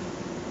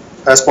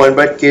 as pointed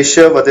by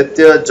Keshav,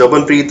 Aditya,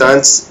 Jabanpreet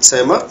and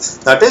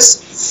Sehma, that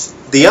is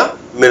Dia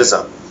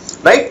Mirza,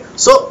 right?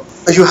 So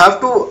you have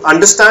to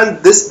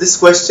understand this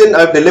question.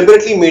 I've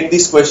deliberately made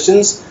these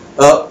questions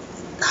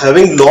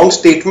having long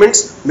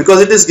statements because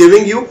it is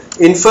giving you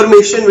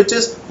information which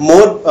is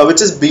more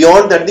which is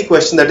beyond that the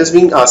question that is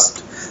being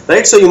asked,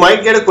 right? So you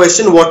might get a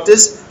question, what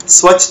is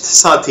Swachh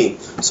Sathi?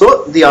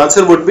 So the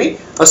answer would be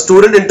a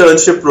student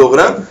internship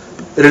program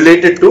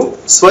related to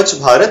Swachh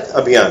Bharat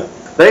Abhiyan,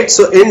 right?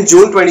 So in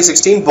June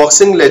 2016,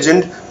 boxing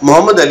legend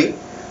Muhammad Ali,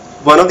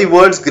 one of the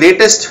world's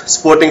greatest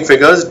sporting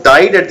figures,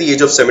 died at the age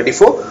of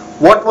 74.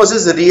 What was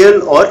his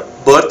real or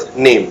birth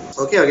name?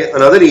 Okay, again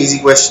another easy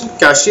question.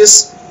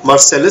 Cassius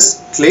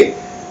Marcellus Clay.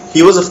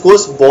 He was of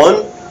course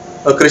born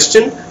a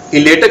Christian. He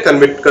later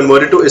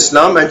converted to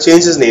Islam and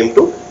changed his name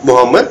to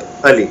Muhammad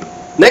Ali.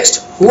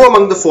 Next, who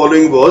among the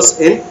following was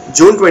in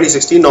June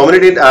 2016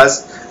 nominated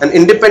as an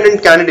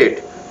independent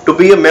candidate to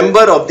be a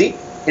member of the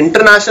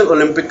International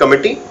Olympic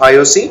Committee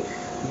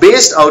 (IOC)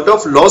 based out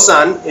of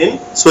Lausanne in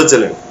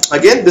Switzerland?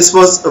 Again, this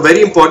was a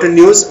very important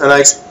news, and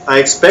I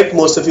expect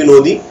most of you know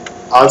the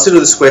answer to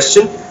this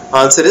question.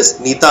 Answer is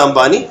Neeta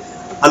Ambani.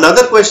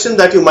 Another question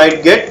that you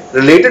might get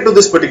related to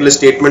this particular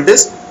statement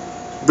is,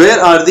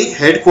 where are the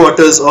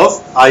headquarters of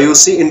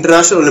IOC,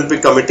 International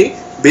Olympic Committee,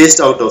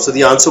 based out of? So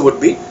the answer would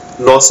be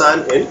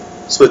Lausanne in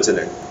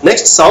Switzerland.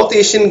 Next, South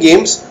Asian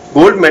Games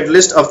gold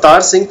medalist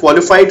Avtar Singh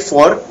qualified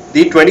for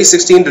the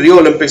 2016 Rio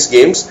Olympics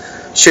Games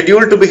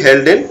scheduled to be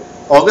held in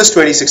August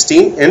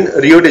 2016 in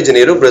Rio de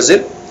Janeiro,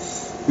 Brazil.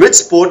 Which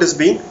sport is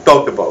being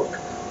talked about?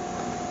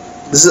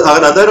 This is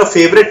another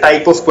favorite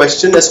type of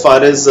question as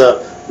far as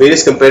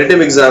various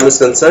competitive exams is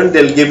concerned.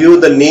 They'll give you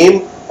the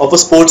name of a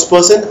sports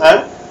person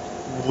and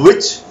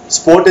which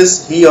sport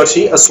is he or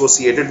she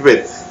associated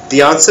with.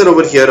 The answer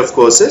over here of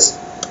course is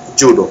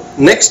judo.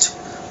 Next,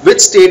 which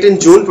state in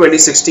June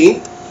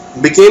 2016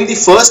 became the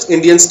first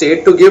Indian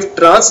state to give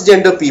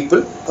transgender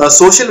people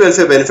social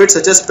welfare benefits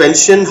such as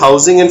pension,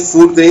 housing and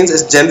food grains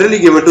is generally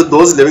given to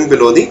those living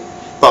below the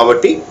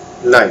poverty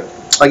line?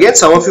 Again,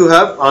 some of you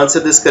have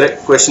answered this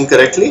question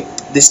correctly.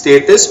 The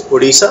state is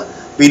Odisha.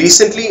 We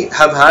recently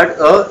have had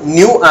a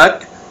new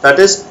act, that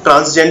is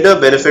Transgender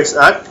Benefits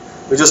Act,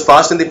 which was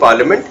passed in the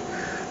parliament.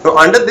 Now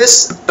under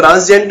this,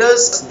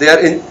 transgenders, they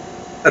are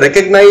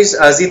recognized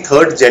as the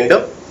third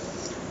gender.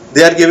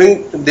 They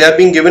are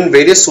being given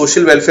various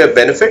social welfare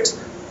benefits,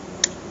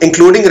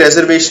 including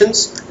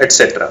reservations,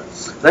 etc.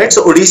 Right?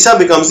 So Odisha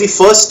becomes the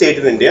first state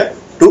in India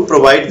to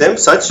provide them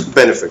such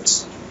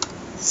benefits.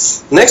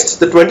 Next,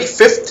 the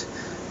 25th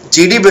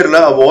G.D.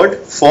 Birla Award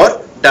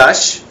for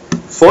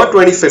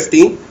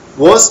 2015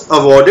 was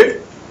awarded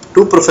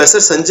to Professor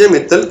Sanjay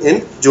Mittal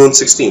in June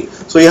 16.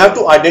 So you have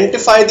to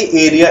identify the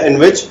area in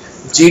which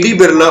G.D.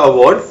 Birla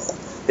Award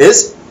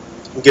is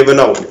given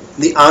out.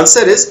 The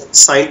answer is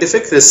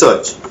scientific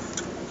research,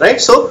 right?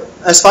 So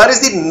as far as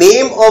the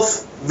name of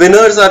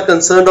winners are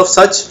concerned of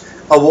such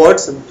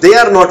awards, they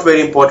are not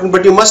very important,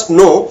 but you must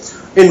know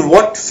in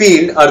what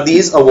field are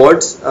these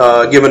awards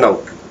given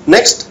out.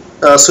 Next,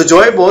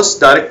 Sujoy Bose,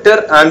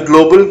 Director and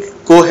Global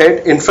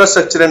Co-Head,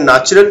 Infrastructure and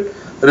Natural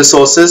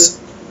Resources,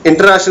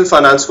 International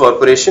Finance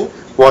Corporation,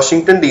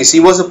 Washington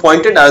DC, was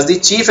appointed as the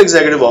Chief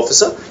Executive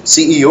Officer,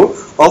 CEO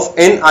of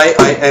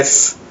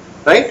NIIF,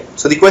 right?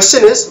 So the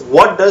question is,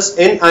 what does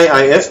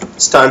NIIF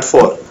stand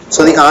for?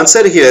 So the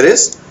answer here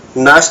is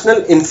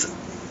National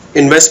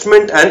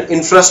Investment and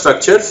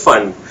Infrastructure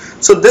Fund.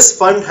 So this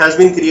fund has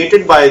been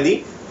created by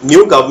the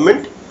new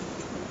government.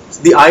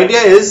 The idea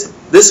is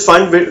this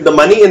fund, the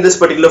money in this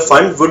particular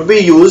fund would be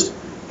used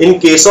in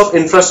case of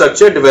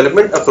infrastructure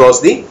development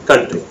across the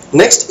country.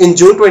 Next, in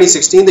June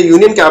 2016, the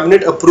Union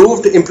Cabinet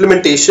approved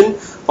implementation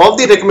of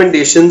the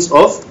recommendations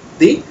of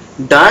the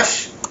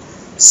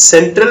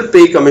Central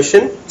Pay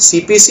Commission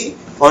 (CPC)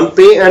 on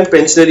pay and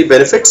pensionary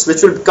benefits,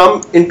 which will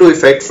come into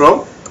effect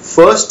from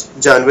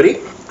 1st January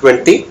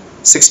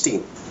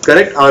 2016.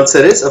 Correct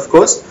answer is, of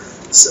course,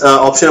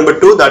 option number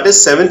 2, that is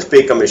 7th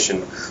Pay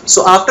Commission.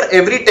 So after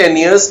every 10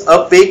 years,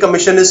 a pay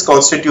commission is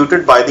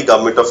constituted by the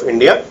Government of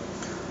India.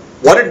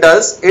 What it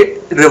does,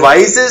 it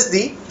revises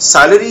the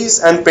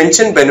salaries and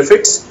pension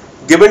benefits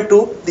given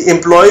to the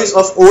employees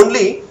of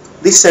only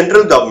the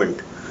central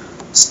government.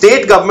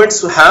 State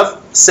governments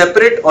have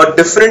separate or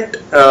different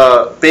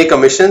pay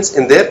commissions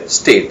in their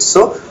states.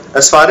 So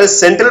as far as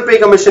Central Pay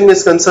Commission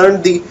is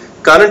concerned, the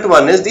current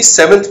one is the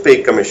 7th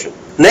Pay Commission.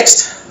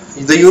 Next,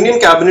 the Union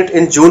Cabinet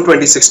in June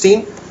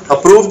 2016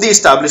 approved the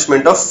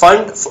establishment of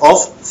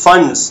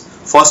funds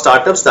for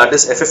startups, that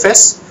is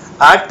FFS,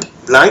 at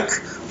blank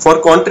for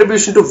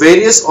contribution to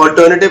various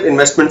alternative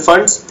investment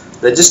funds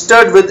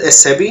registered with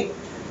SEBI,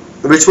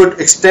 which would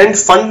extend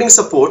funding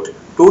support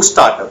to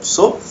startups.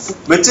 So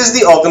which is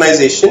the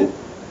organization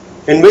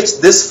in which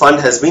this fund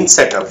has been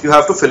set up? You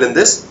have to fill in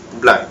this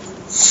blank.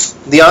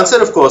 The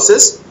answer, of course,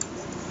 is,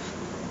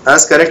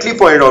 as correctly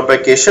pointed out by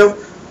Keshav,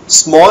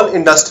 Small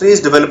Industries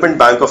Development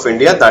Bank of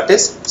India, that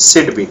is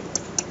SIDBI.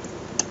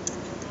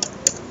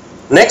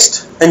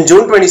 Next, in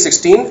June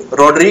 2016,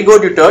 Rodrigo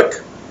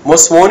Duterte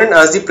was sworn in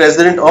as the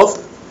president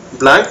of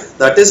blank,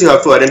 that is, you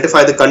have to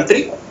identify the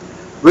country,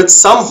 with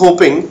some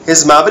hoping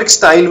his maverick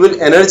style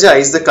will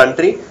energize the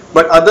country,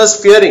 but others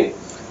fearing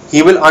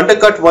he will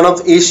undercut one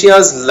of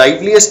Asia's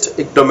liveliest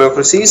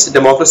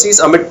democracies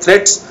amid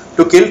threats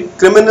to kill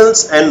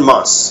criminals en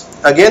masse.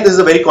 Again, this is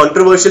a very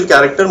controversial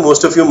character.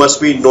 Most of you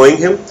must be knowing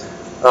him,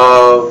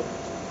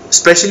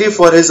 especially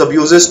for his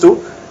abuses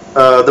to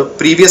the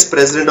previous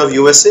president of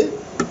USA,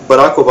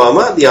 Barack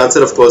Obama. The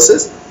answer, of course,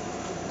 is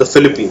the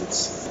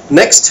Philippines.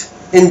 Next,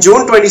 in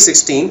June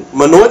 2016,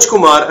 Manoj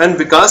Kumar and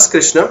Vikas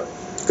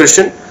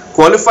Krishnan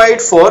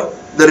qualified for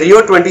the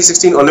Rio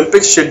 2016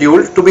 Olympics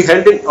scheduled to be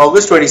held in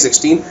August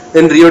 2016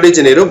 in Rio de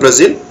Janeiro,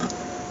 Brazil.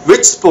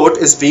 Which sport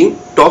is being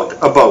talked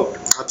about?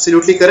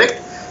 Absolutely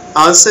correct.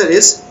 Answer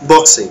is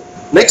boxing.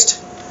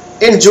 Next,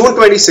 in June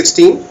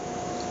 2016,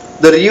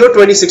 the Rio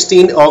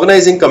 2016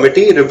 Organizing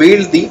Committee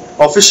revealed the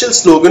official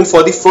slogan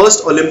for the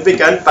first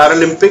Olympic and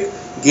Paralympic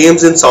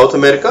Games in South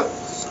America.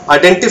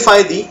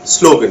 Identify the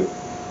slogan.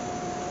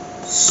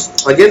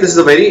 Again, this is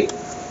a very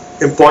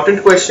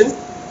important question,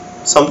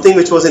 something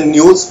which was in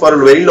news for a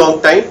very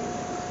long time,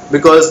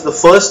 because the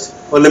first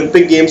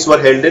Olympic Games were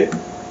held in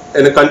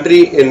a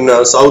country in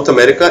South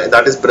America,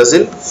 that is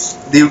Brazil.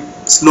 The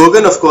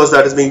slogan, of course,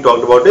 that is being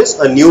talked about is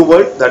a new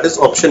word, that is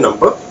option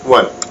number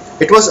 1.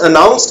 It was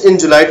announced in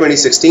July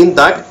 2016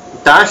 that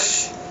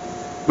Dash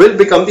will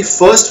become the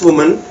first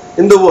woman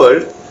in the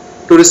world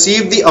to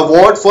receive the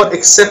award for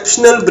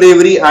exceptional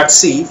bravery at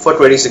sea for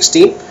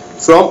 2016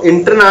 from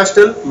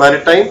International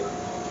Maritime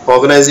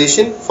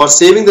Organization for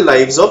saving the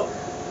lives of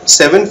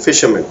 7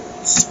 fishermen.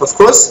 Of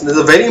course, this is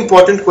a very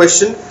important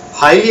question,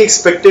 highly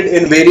expected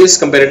in various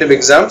competitive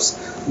exams.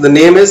 The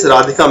name is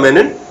Radhika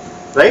Menon,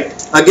 right?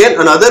 Again,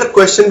 another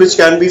question which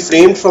can be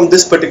framed from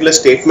this particular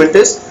statement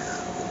is,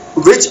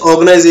 which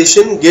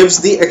organization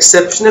gives the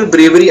Exceptional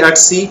Bravery at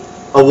Sea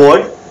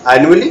award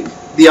annually?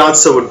 The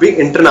answer would be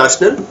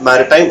International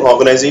Maritime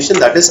Organization,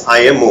 that is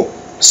IMO.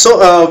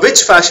 So,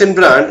 which fashion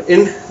brand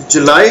in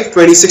July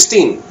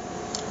 2016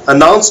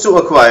 announced to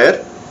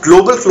acquire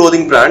global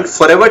clothing brand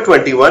Forever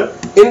 21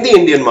 in the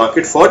Indian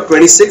market for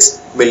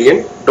 $26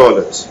 million?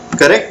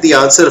 Correct. The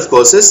answer, of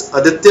course, is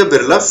Aditya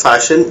Birla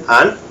Fashion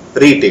and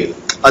Retail.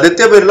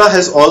 Aditya Birla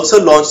has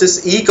also launched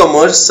this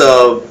e-commerce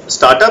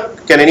startup.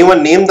 Can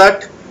anyone name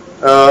that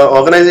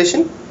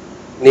organization?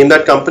 Name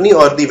that company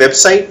or the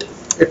website?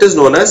 It is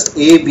known as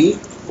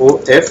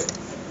ABOF,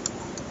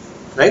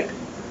 right?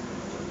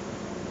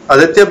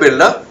 Aditya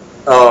Birla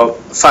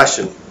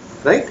Fashion,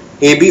 right?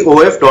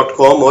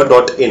 abof.com or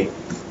 .in.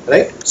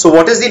 right? So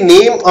what is the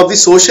name of the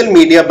social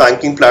media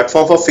banking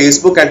platform for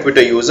Facebook and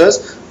Twitter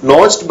users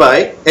launched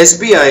by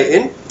SBI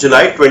in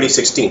July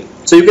 2016?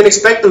 So you can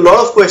expect a lot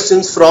of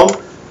questions from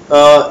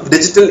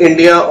Digital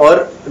India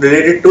or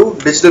related to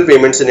digital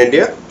payments in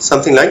India,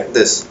 something like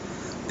this.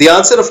 The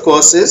answer of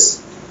course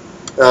is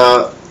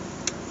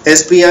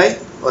SBI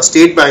or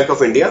State Bank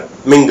of India,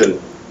 Mingle.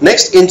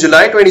 Next, in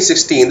July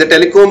 2016, the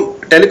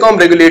Telecom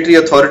Regulatory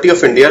Authority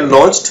of India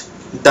launched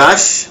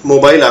Dash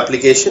mobile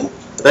application,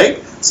 right?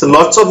 So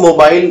lots of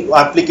mobile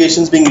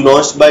applications being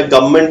launched by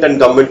government and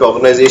government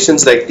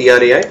organizations like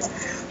TRAI.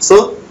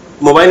 So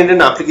mobile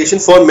internet application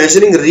for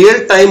measuring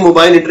real-time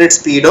mobile internet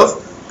speed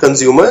of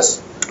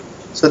consumers.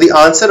 So the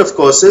answer of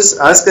course is,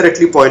 as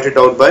correctly pointed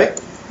out by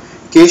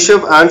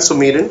Keshav and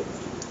Sumiran,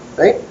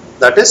 right?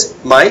 That is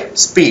my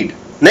speed.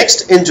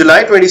 Next, in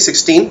July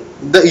 2016,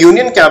 the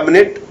Union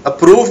Cabinet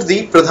approved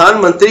the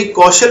Pradhan Mantri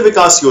Kaushal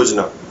Vikas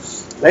Yojana,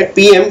 right?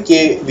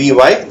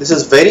 PMKVY. This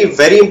is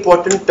very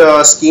important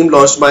scheme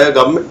launched by the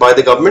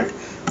government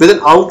with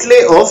an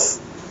outlay of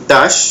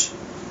dash,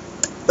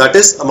 that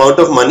is amount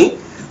of money,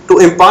 to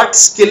impart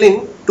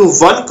skilling to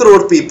 1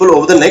 crore people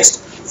over the next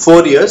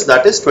 4 years,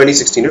 that is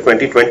 2016 to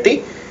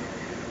 2020.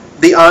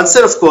 The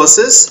answer of course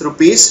is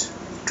rupees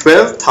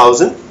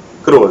 12,000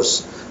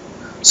 crores.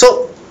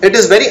 So it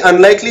is very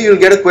unlikely you'll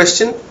get a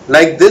question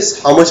like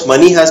this, how much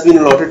money has been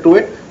allotted to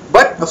it.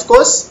 But of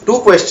course, 2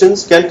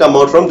 questions can come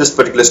out from this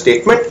particular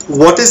statement.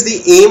 What is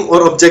the aim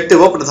or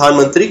objective of Pradhan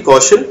Mantri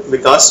Kaushal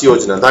Vikas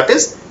Yojana? That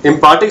is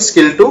imparting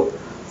skill to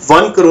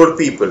 1 crore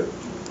people.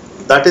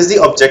 That is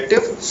the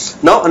objective.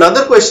 Now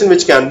another question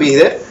which can be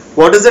there,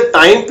 what is the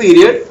time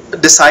period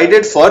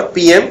decided for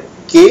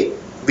PMKVY?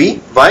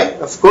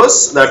 Of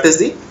course, that is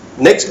the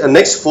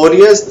next 4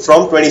 years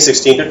from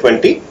 2016 to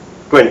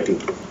 2020.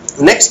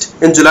 Next,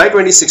 in July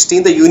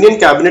 2016, the Union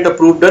Cabinet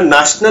approved a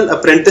National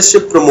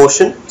Apprenticeship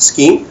Promotion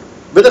Scheme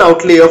with an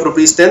outlay of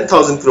rupees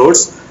 10,000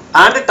 crores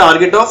and a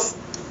target of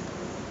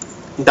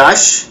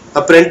dash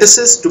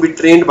apprentices to be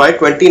trained by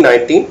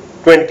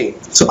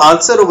 2019-20. So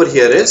answer over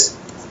here is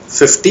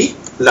 50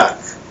 lakh.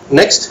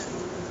 Next,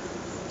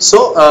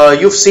 so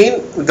you've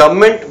seen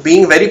government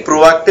being very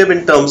proactive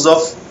in terms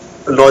of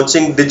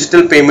launching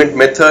digital payment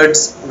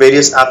methods,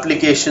 various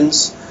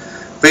applications,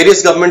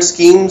 various government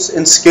schemes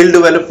in skill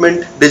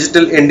development,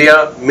 Digital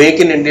India, Make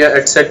in India,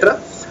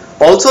 etc.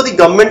 Also, the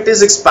government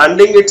is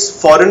expanding its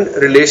foreign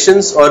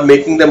relations or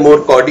making them more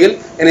cordial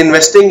and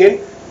investing in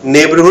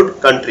neighborhood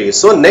countries.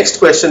 So next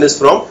question is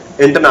from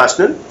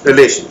international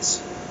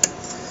relations.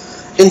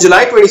 In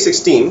July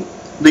 2016,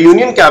 the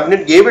Union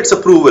Cabinet gave its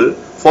approval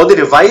for the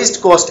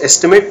revised cost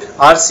estimate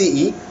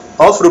RCE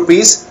of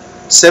rupees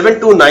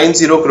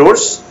 7290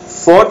 crores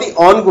for the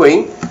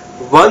ongoing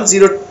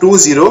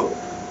 1020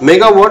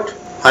 megawatt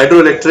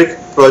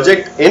hydroelectric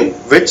project in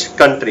which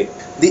country?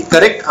 The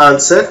correct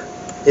answer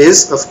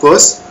is of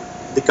course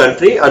the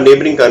country, a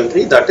neighboring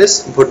country, that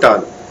is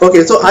Bhutan.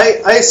 Okay, so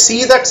I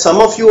see that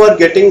some of you are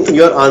getting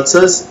your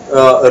answers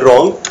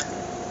wrong.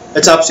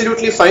 It's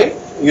absolutely fine.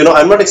 You know,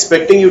 I'm not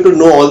expecting you to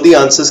know all the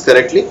answers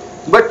correctly,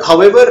 but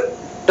however,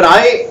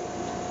 try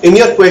in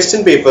your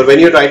question paper, when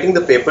you're writing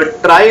the paper,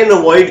 try and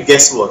avoid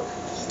guesswork,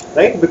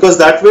 right? Because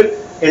that will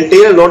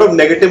entail a lot of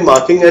negative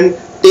marking and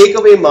take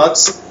away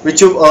marks which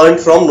you've earned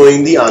from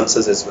knowing the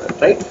answers as well,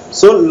 right?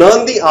 So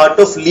learn the art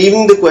of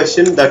leaving the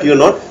question that you're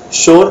not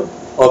sure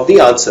of the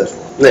answer.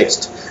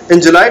 Next, in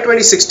July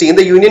 2016,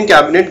 the Union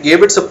Cabinet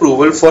gave its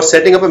approval for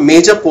setting up a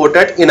major port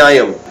at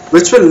Inayam,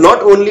 which will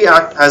not only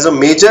act as a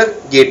major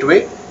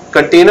gateway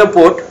container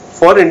port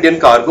for Indian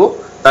cargo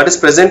that is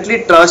presently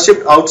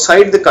transshipped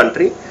outside the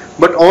country,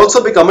 but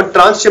also become a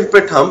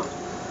transshipment hub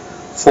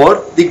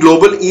for the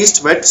global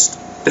east-west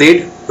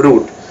trade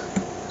route.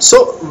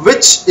 So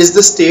which is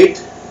the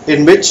state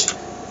in which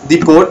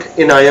the port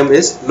in Inayam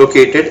is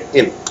located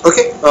in?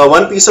 Okay,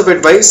 one piece of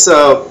advice,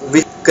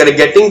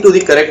 getting to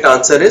the correct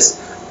answer is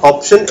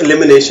option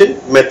elimination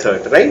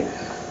method, right?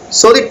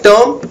 So the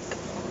term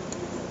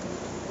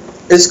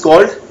is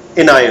called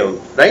Inayam,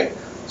 right?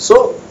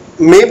 So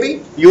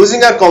maybe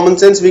using our common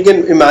sense we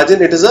can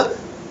imagine it is a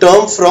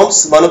term from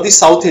one of the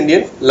South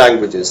Indian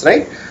languages,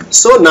 right?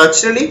 So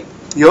naturally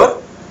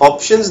your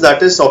options,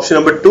 that is option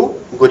number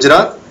 2,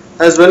 Gujarat,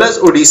 as well as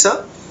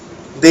Odisha,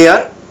 they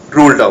are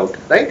ruled out,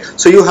 right?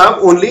 So you have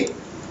only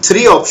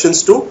 3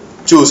 options to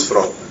choose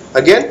from.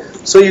 Again,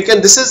 so you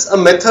can, this is a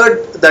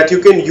method that you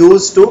can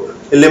use to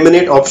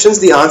eliminate options.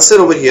 The answer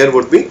over here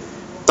would be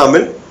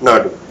Tamil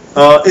Nadu.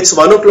 It's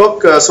 1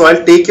 o'clock, so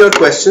I'll take your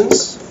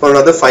questions for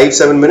another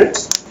 5-7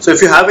 minutes. So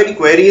if you have any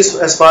queries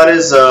as far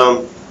as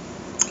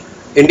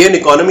Indian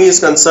economy is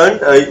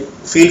concerned,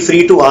 feel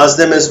free to ask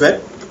them as well,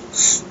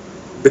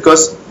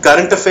 because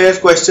current affairs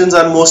questions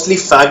are mostly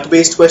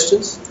fact-based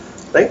questions,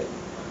 right?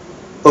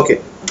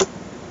 Okay.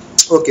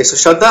 Okay, so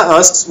Shraddha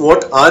asks,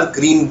 what are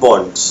green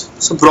bonds?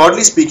 So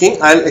broadly speaking,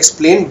 I'll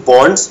explain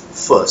bonds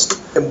first.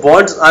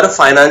 Bonds are a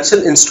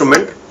financial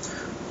instrument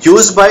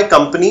used by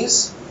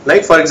companies,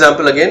 like for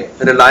example again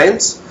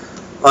Reliance,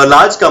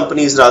 large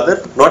companies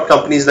rather, not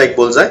companies like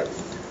Bullseye,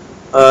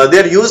 they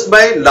are used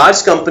by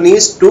large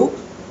companies to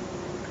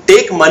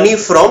take money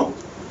from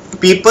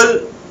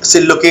people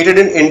say located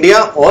in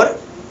India or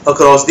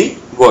across the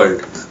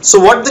world. So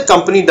what the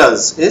company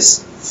does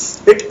is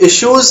it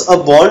issues a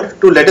bond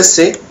to, let us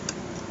say,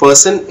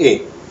 person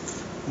A.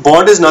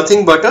 Bond is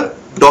nothing but a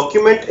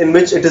document in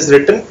which it is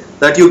written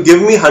that you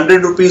give me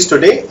 100 rupees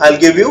today, I'll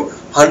give you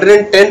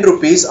 110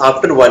 rupees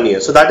after 1 year.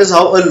 So that is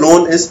how a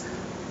loan is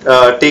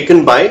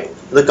taken by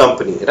the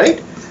company,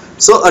 right?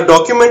 So a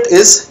document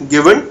is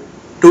given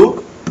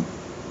to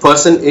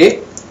person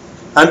A,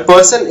 and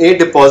person A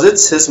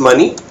deposits his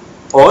money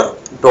or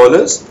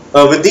dollars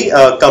with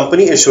the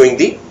company issuing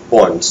the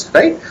bonds,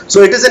 right?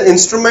 So it is an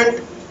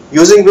instrument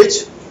using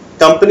which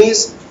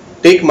companies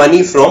take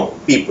money from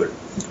people,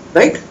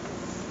 right?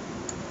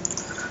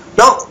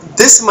 Now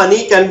this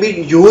money can be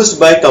used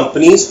by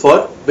companies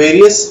for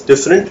various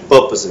different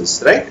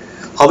purposes, right?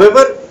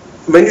 However,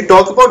 when you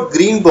talk about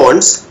green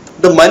bonds,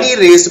 the money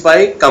raised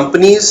by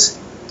companies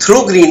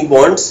through green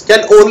bonds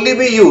can only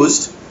be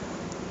used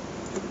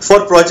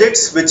for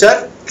projects which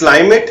are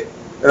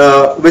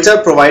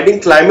providing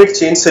climate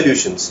change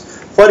solutions.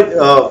 For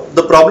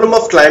the problem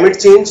of climate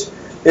change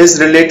is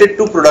related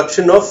to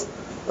production of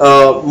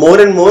more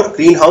and more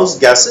greenhouse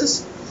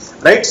gases,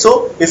 right?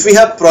 So if we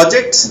have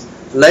projects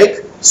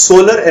like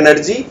solar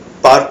energy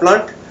power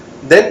plant,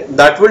 then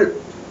that will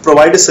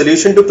provide a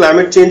solution to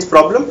climate change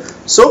problem.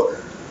 So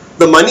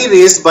the money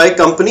raised by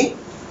company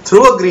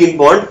through a green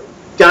bond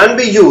can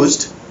be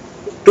used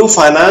to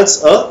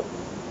finance a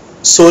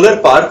solar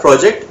power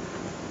project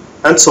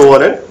and so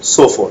on and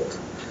so forth.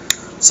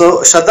 So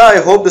Shraddha,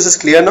 I hope this is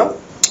clear now.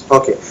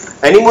 Okay,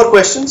 any more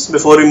questions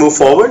before we move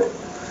forward?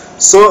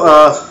 So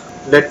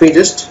let me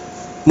just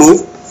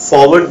move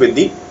forward with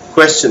the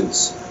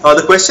questions.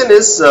 The question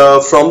is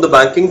from the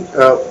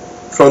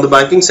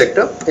banking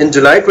sector. In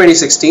July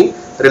 2016,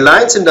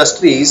 Reliance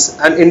Industries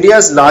and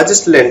India's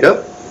largest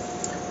lender,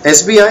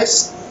 SBI,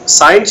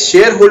 signed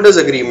shareholders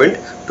agreement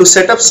to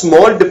set up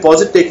small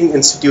deposit taking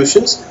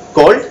institutions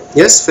called,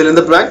 yes, fill in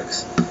the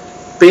blanks,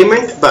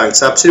 payment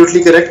banks.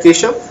 Absolutely correct,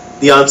 Keshav.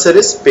 The answer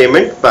is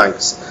payment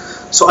banks.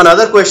 So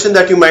another question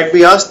that you might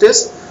be asked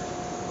is,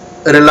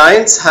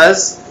 Reliance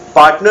has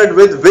partnered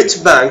with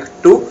which bank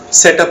to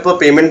set up a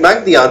payment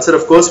bank? The answer,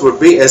 of course, would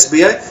be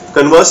SBI.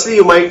 Conversely,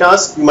 you might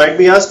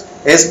be asked,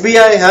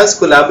 SBI has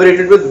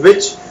collaborated with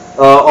which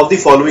of the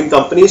following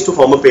companies to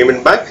form a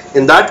payment bank?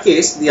 In that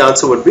case, the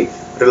answer would be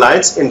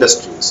Reliance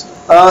Industries.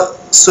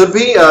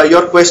 Surbhi,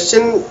 your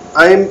question,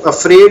 I am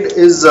afraid,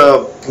 is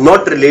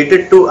not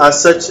related to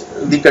as such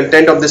the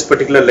content of this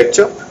particular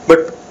lecture,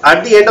 but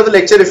at the end of the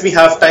lecture, if we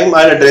have time,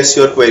 I'll address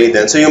your query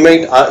then. So you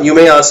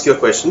may ask your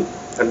question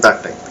at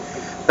that time,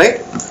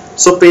 right?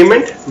 So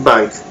payment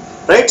bank,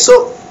 right?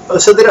 So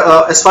there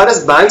as far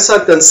as banks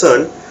are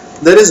concerned,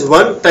 there is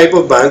one type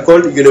of bank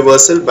called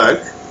universal bank.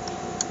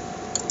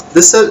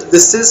 This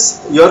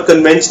is your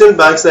conventional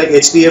banks like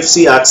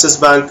HDFC, Axis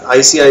Bank,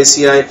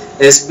 ICICI,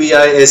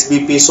 SBI,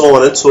 SBP, so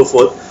on and so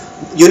forth.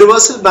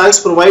 Universal banks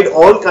provide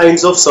all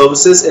kinds of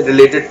services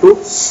related to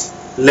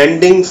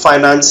lending,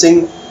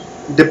 financing,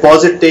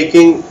 deposit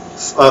taking,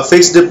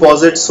 fixed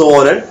deposits, so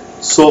on and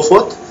so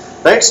forth,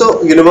 right?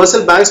 So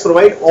universal banks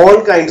provide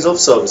all kinds of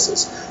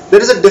services.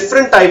 There is a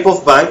different type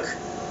of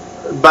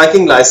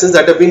banking license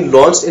that have been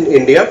launched in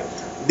India.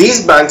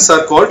 These banks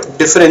are called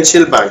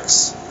differential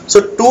banks.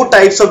 So two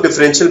types of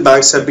differential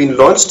banks have been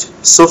launched.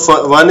 So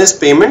one is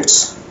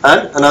payments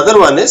and another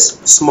one is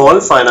small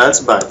finance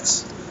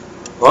banks,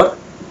 or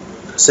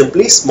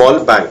simply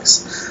small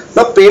banks.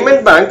 Now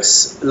payment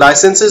banks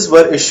licenses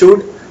were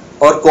issued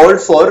or called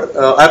for,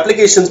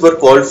 applications were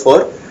called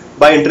for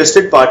by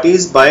interested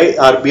parties by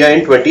RBI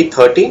in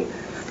 2013.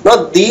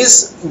 Now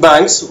these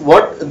banks,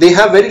 they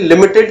have very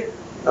limited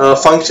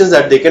functions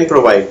that they can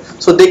provide.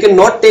 So they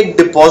cannot take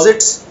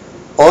deposits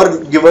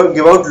or give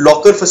out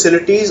locker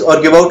facilities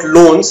or give out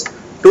loans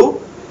to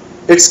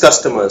its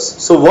customers.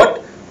 So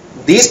what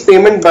these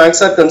payment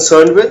banks are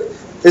concerned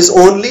with is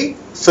only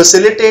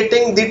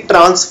facilitating the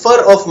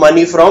transfer of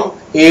money from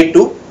A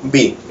to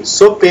B.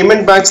 So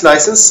payment banks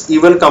license,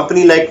 even a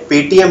company like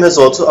Paytm has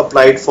also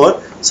applied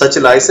for such a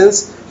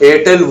license,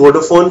 Airtel,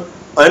 Vodafone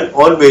and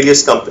all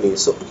various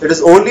companies. So it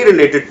is only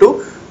related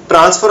to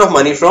transfer of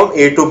money from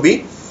A to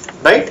B,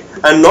 right,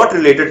 and not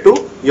related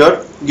to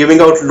your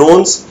giving out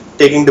loans,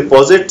 taking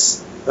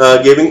deposits,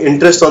 giving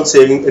interest on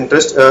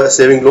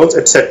saving loans,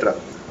 etc.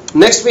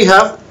 Next we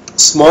have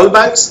small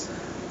banks.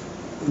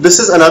 This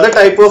is another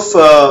type of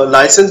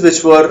license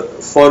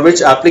for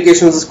which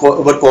applications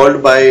were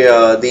called by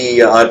the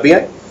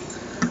RBI.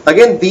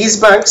 Again,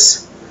 these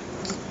banks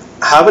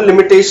have a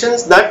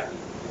limitations that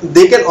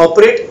they can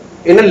operate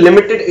in a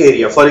limited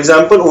area. For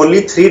example,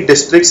 only 3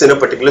 districts in a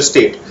particular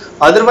state.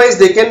 Otherwise,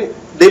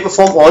 they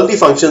perform all the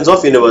functions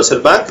of universal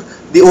bank.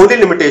 The only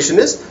limitation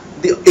is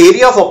the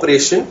area of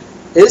operation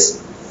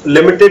is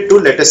limited to,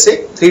 let us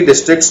say, 3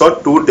 districts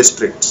or 2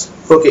 districts.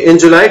 Okay, in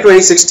July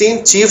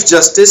 2016, Chief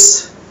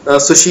Justice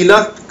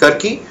Sushila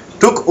Karki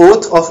took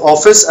oath of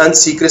office and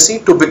secrecy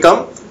to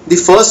become the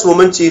first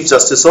woman Chief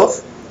Justice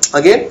of,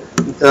 again,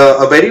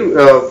 a very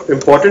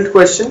important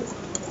question,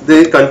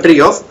 the country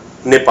of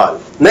Nepal.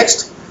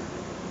 Next,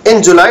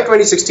 in July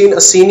 2016,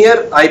 a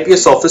senior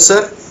IPS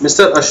officer,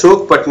 Mr.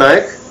 Ashok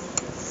Patnaik,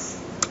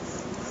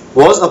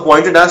 was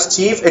appointed as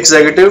Chief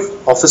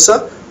Executive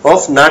Officer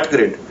of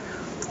NatGrid.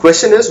 The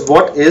question is,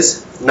 what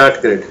is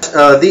NatGrid?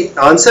 The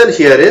answer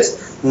here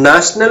is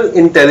National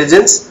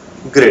Intelligence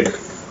Grid.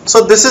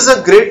 So this is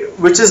a grid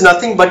which is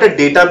nothing but a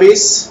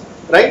database,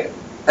 right?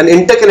 An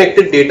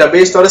interconnected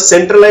database or a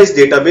centralized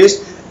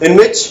database in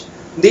which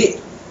the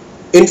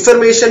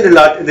information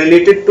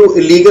related to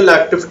illegal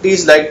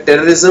activities like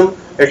terrorism,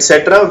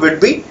 etc. would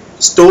be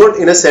stored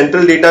in a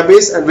central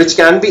database and which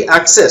can be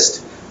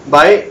accessed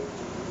by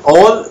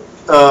all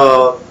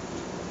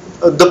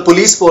the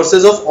police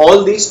forces of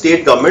all the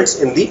state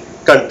governments in the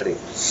country,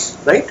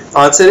 right?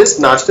 Answer is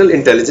National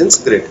Intelligence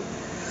Grid.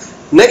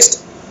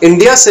 Next,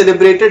 India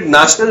celebrated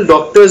National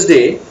Doctors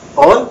Day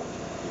on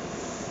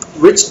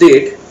which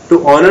date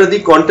to honor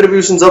the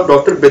contributions of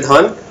Dr.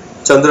 Bidhan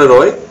Chandra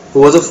Roy,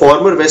 who was a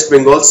former West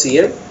Bengal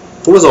CM,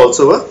 who was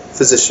also a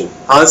physician.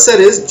 Answer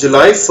is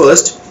July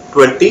 1st,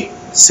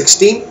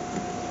 2016.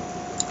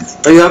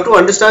 Now you have to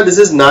understand, this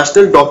is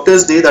National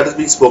Doctors Day that is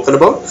being spoken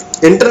about.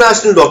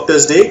 International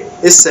Doctors Day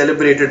is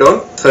celebrated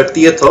on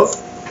 30th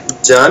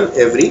of Jan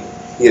every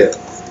year,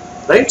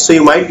 right? So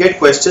you might get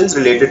questions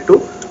related to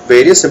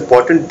various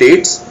important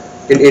dates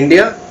in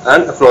India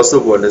and across the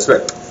world as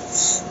well.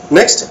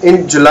 Next,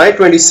 in July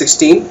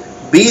 2016,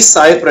 B.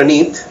 Sai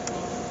Praneeth,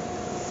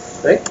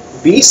 right?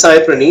 B.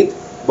 Sai Praneeth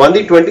won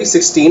the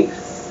 2016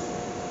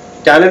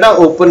 Canada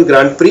Open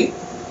Grand Prix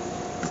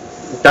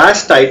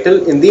dash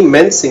title in the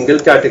men's single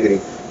category.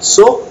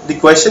 So the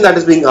question that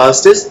is being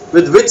asked is,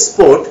 with which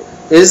sport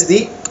is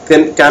the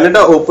Canada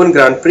Open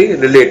Grand Prix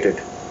related?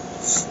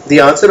 The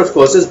answer of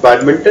course is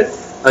badminton.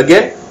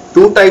 Again,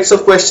 two types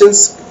of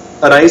questions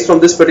arise from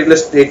this particular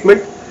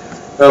statement.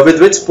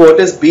 With which sport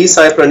is B.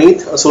 Sai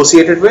Praneeth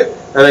associated with,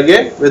 and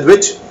again with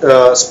which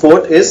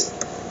sport is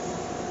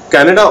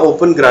Canada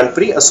Open Grand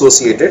Prix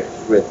associated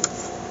with.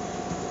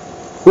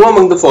 Who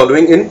among the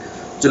following in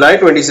July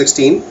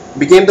 2016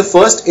 became the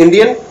first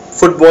Indian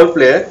football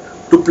player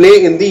to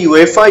play in the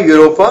UEFA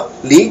Europa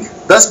League,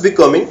 thus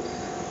becoming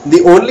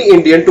the only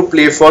Indian to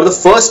play for the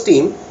first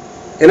team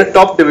in a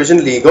top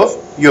division league of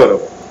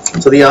Europe?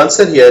 So the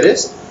answer here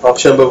is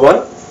option number 1,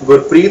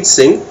 Gurpreet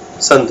Singh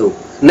Sandhu.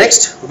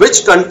 Next,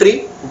 which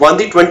country won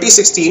the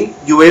 2016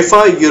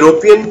 UEFA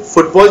European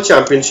Football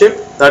Championship,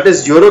 that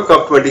is Euro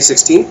Cup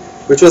 2016,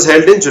 which was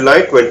held in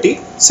July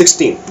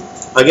 2016?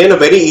 Again, a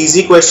very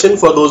easy question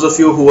for those of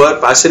you who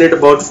are passionate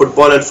about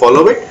football and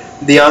follow it.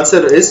 The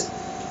answer is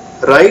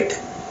right,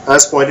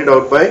 as pointed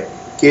out by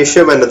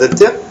Keshav and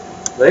Aditya,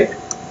 right?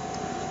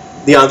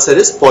 The answer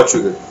is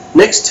Portugal.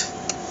 Next,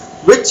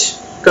 which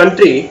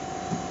country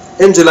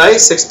in July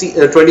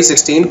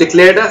 2016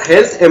 declared a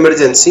health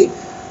emergency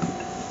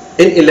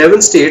in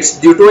 11 states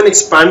due to an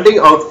expanding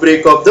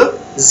outbreak of the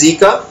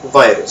Zika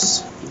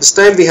virus? This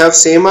time we have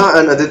Seema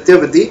and Aditya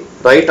with the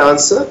right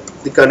answer.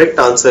 The correct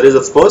answer is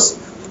of course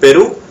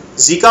Peru.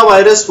 Zika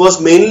virus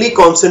was mainly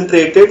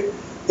concentrated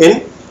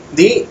in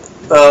the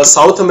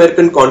South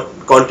American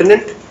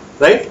continent,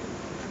 right?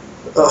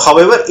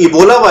 However,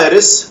 Ebola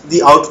virus,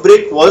 the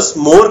outbreak was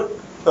more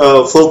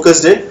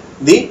focused in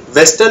the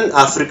Western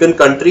African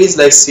countries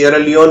like Sierra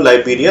Leone,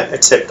 Liberia,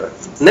 etc.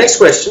 Next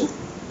question.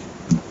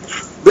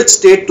 Which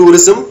state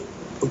tourism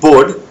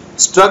board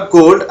struck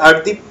gold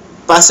at the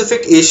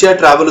Pacific Asia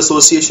Travel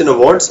Association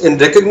Awards in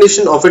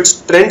recognition of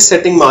its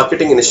trend-setting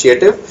marketing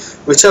initiative,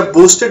 which have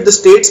boosted the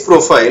state's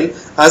profile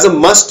as a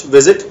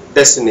must-visit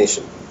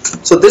destination?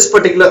 So this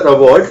particular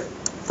award,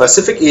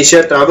 Pacific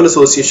Asia Travel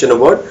Association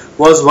Award,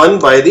 was won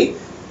by the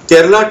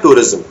Kerala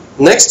Tourism.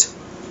 Next,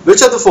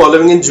 which of the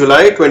following in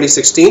July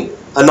 2016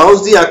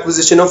 announced the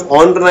acquisition of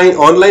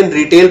online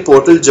retail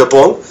portal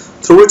Jabong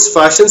through its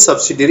fashion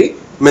subsidiary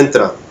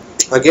Myntra?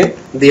 Again,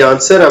 the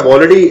answer I've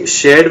already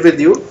shared with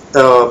you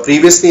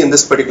previously in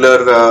this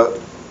particular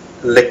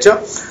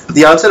lecture.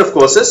 The answer of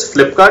course is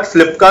Flipkart.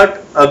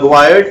 Flipkart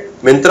acquired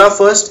Myntra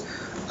first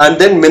and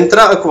then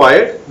Myntra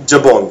acquired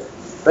Jabong,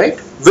 right?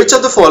 Which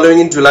of the following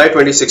in July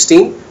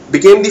 2016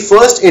 became the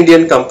first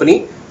Indian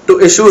company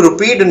to issue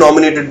rupee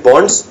denominated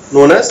bonds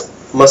known as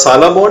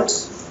masala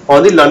bonds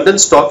on the London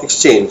Stock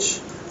Exchange?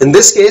 In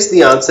this case,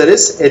 the answer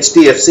is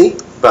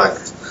HDFC Bank.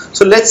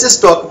 So let's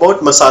just talk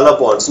about masala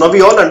bonds. Now we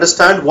all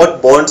understand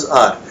what bonds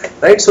are,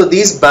 right? So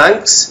these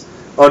banks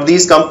or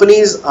these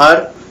companies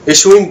are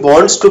issuing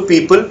bonds to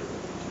people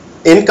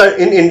in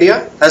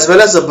India as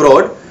well as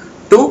abroad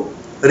to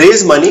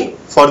raise money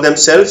for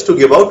themselves to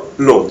give out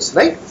loans,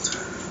 right?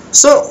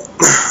 So,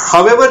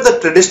 however, the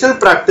traditional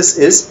practice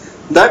is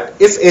that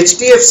if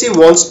HDFC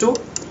wants to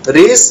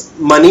raise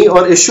money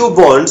or issue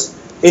bonds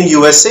in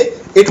USA,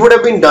 it would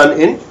have been done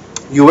in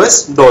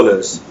US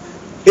dollars.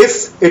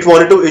 If it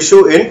wanted to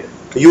issue in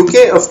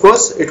UK, of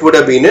course, it would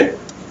have been in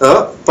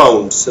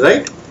pounds,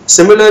 right?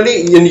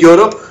 Similarly, in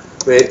Europe,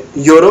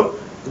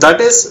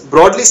 that is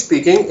broadly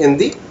speaking in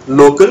the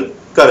local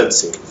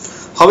currency.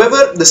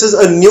 However, this is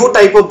a new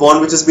type of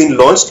bond which has been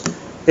launched.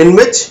 in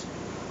which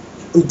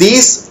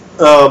these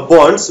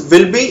bonds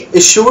will be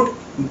issued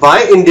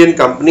by Indian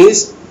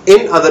companies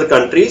in other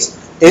countries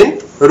in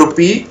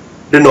rupee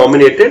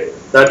denominated,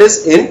 that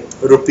is in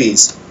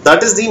rupees.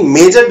 That is the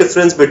major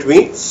difference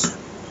between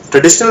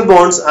traditional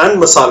bonds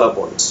and masala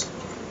bonds.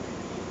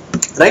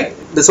 Right?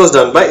 This was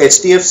done by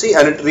HDFC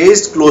and it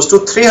raised close to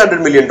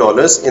 $300 million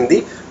in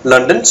the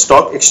London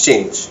Stock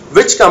Exchange.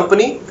 Which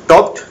company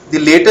topped the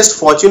latest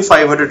Fortune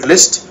 500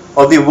 list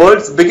of the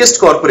world's biggest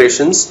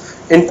corporations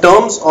in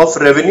terms of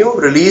revenue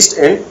released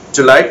in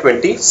July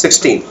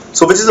 2016?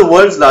 So which is the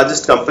world's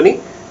largest company?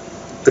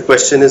 The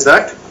question is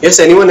that. Yes,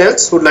 anyone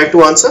else would like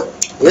to answer?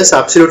 Yes,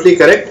 absolutely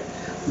correct.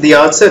 The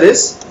answer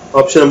is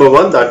option number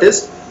 1, that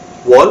is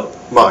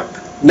Walmart.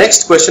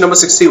 Next, question number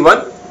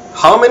 61.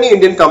 How many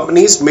Indian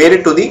companies made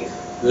it to the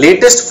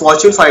latest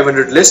Fortune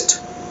 500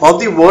 list of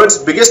the world's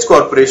biggest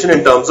corporation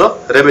in terms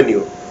of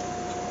revenue?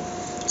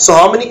 So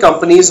how many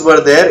companies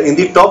were there in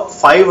the top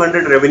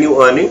 500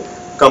 revenue earning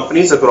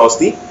companies across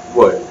the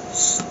world?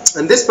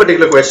 In this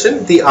particular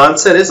question, the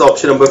answer is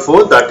option number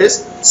 4, that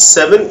is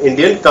 7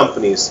 Indian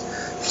companies.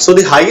 So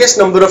the highest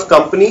number of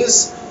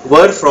companies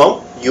were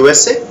from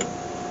USA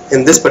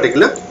in this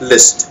particular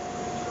list,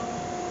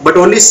 but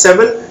only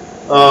 7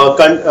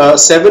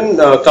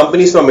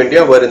 companies from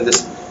India were in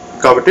this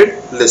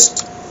coveted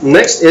list.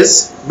 Next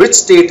is, which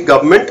state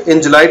government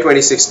in July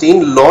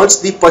 2016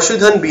 launched the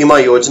Pashudhan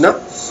Bima Yojana,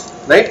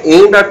 right,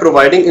 aimed at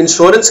providing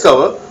insurance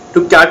cover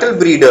to cattle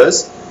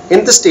breeders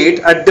in the state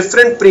at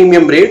different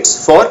premium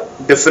rates for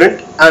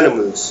different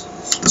animals?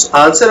 So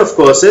answer of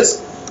course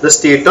is the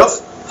state of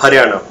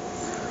Haryana.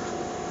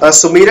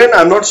 Sumiran,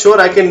 I'm not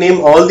sure I can name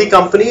all the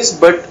companies,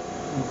 but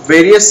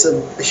various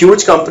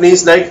huge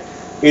companies like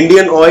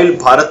Indian Oil,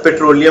 Bharat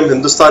Petroleum,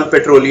 Hindustan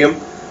Petroleum,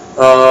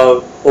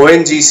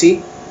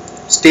 ONGC,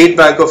 State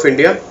Bank of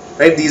India,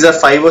 right? These are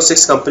 5 or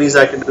 6 companies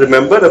I can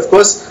remember. Of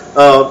course,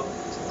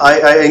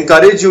 I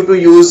encourage you to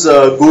use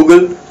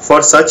Google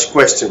for such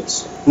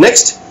questions.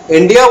 Next,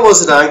 India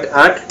was ranked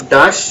at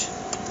dash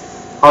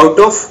out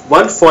of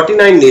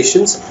 149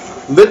 nations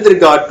with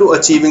regard to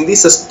achieving the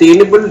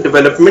Sustainable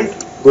Development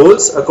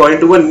Goals according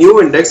to a new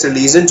index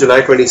released in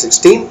July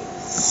 2016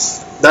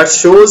 that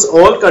shows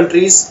all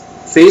countries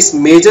face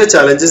major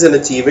challenges in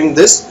achieving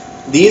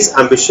these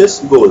ambitious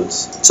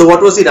goals. So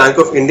what was the rank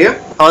of India?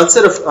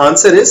 Answer is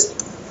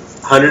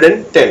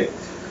 110.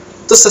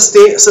 The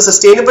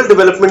Sustainable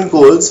Development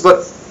Goals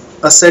were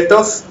a set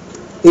of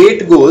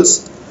 8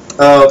 goals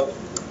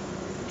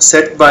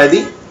set by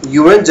the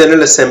UN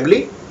General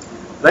Assembly,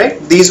 right?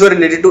 These were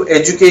related to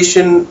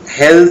education,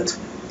 health,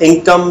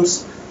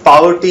 incomes,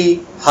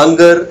 poverty,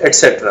 hunger,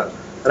 etc.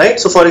 Right?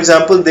 So for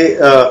example,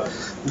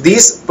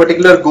 these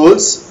particular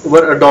goals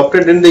were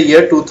adopted in the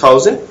year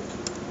 2000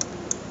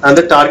 and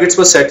the targets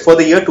were set for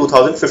the year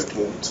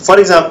 2015. So for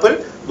example,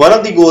 one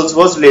of the goals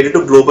was related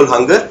to global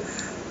hunger,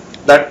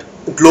 that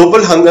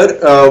global hunger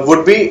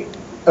would be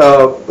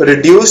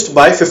reduced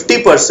by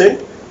 50%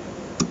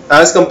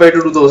 as compared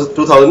to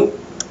 2000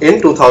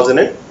 in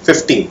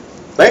 2015,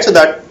 right? So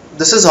that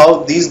this is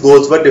how these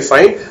goals were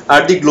defined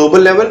at the global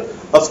level.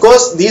 Of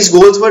course, these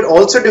goals were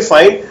also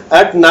defined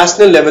at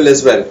national level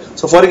as well.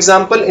 So for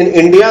example, in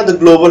India, the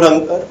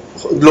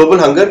global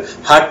hunger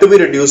had to be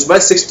reduced by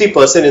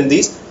 60% in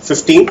these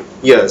 15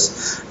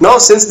 years. Now,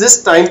 since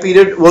this time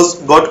period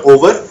got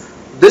over,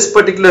 this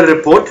particular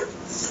report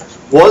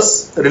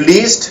was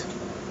released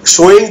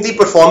showing the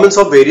performance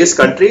of various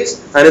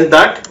countries, and in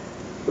that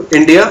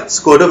India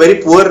scored a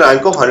very poor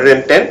rank of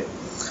 110.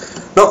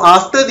 Now,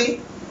 after the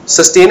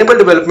Sustainable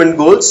Development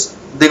Goals,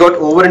 they got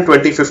over in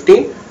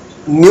 2015.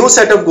 New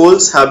set of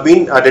goals have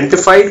been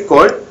identified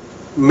called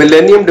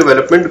Millennium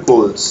Development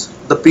Goals.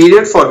 The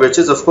period for which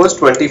is of course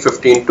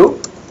 2015 to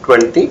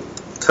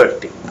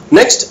 2030.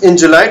 Next, in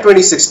July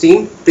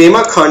 2016,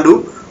 Pema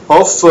Khandu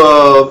of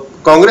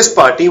Congress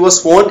Party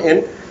was sworn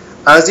in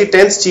as the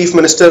 10th Chief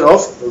Minister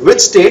of which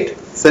state?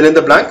 Fill in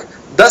the blank,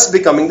 thus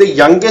becoming the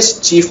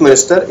youngest Chief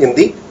Minister in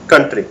the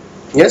country.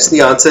 Yes,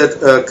 the answer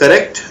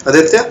correct,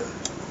 Aditya.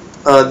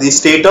 The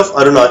state of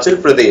Arunachal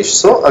Pradesh.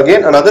 So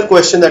again, another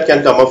question that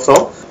can come up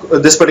from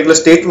this particular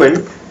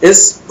statement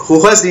is,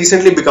 who has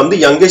recently become the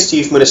youngest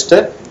Chief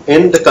Minister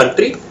in the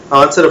country?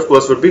 Answer of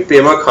course would be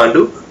Pema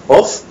Khandu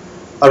of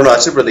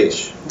Arunachal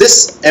Pradesh.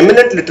 This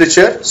eminent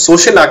literature,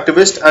 social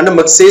activist and a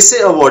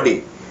Magsaysay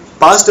awardee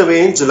passed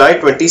away in July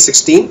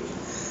 2016.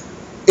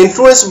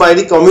 Influenced by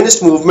the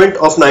communist movement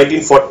of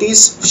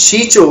 1940s,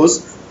 she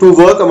chose to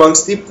work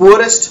amongst the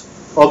poorest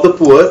of the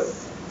poor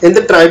in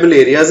the tribal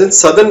areas in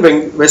southern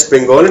West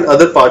Bengal and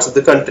other parts of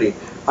the country.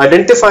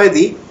 Identify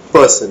the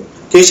person.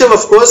 Keshav,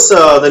 of course,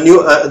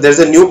 there's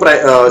a new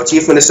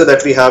Chief Minister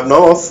that we have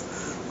now of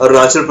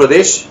Arunachal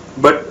Pradesh,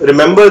 but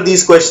remember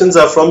these questions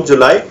are from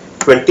July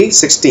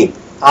 2016.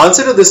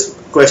 Answer to this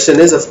question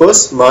is of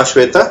course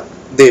Mahashweta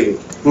Devi.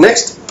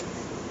 Next,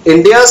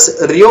 India's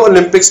Rio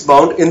Olympics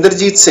bound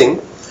Inderjeet Singh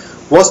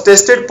was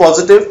tested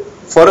positive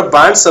for a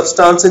banned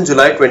substance in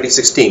July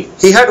 2016.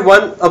 He had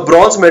won a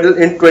bronze medal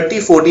in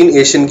 2014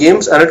 Asian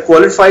Games and had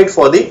qualified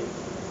for the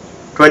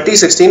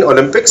 2016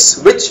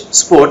 Olympics, which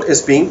sport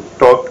is being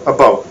talked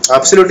about?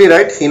 Absolutely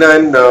right, Hina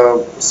and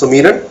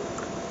Sumiran.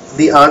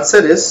 The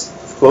answer is,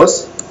 of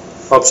course,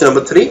 option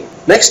number 3.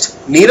 Next,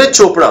 Neeraj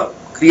Chopra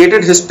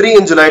created history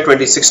in July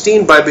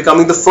 2016 by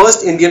becoming the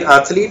first Indian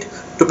athlete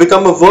to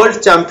become a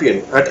world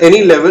champion at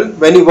any level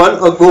when he won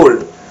a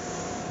gold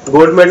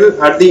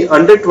medal at the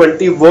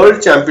Under-20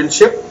 World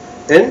Championship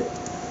in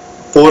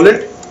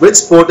Poland. Which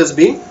sport is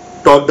being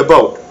talked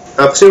about?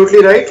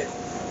 Absolutely right.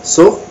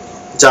 So,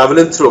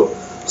 javelin throw.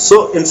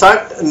 So, in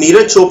fact,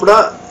 Neeraj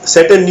Chopra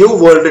set a new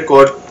world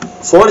record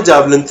for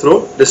javelin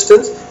throw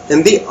distance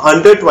in the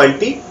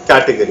Under-20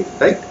 category,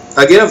 right?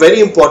 Again, a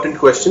very important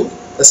question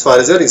as far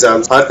as your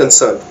exams are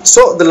concerned.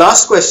 So, the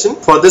last question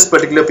for this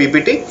particular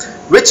PPT: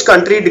 which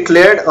country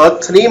declared a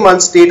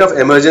 3-month state of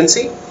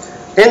emergency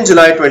in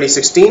July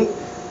 2016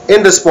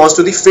 in response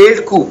to the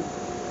failed coup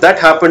that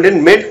happened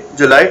in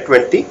mid-July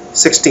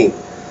 2016?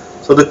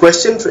 So, the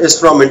question is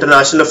from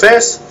International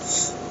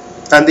Affairs,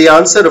 and the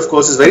answer, of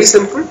course, is very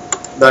simple.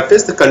 That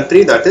is the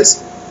country, that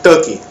is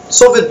Turkey.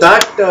 So, with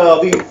that,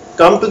 we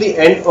come to the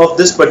end of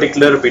this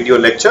particular video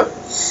lecture.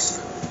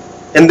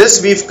 In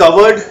this, we've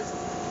covered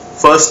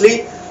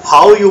firstly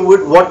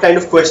what kind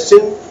of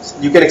question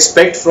you can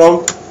expect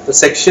from the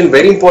section,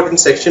 very important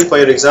section for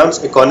your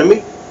exams,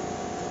 economy.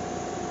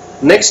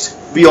 Next,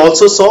 we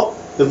also saw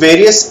the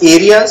various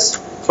areas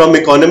from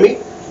economy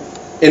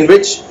in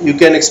which you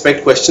can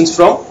expect questions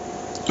from.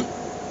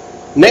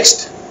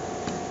 Next,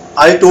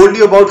 I told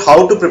you about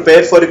how to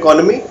prepare for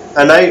economy,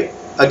 and I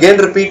again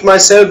repeat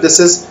myself, this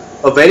is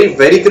a very,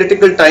 very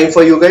critical time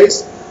for you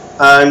guys,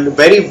 and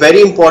very,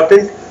 very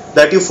important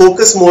that you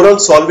focus more on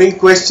solving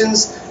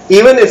questions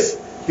even if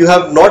you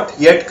have not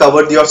yet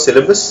covered your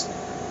syllabus,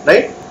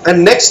 right?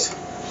 And next,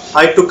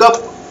 I took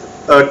up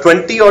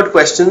 20 odd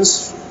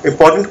questions,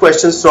 important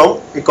questions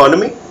from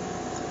economy.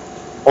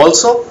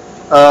 Also,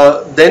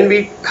 then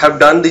we have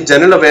done the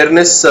general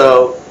awareness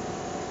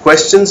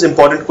questions,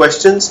 important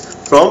questions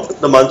from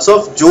the months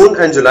of June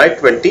and July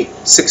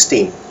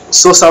 2016.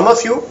 So some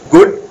of you,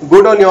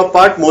 good on your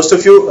part, most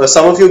of you,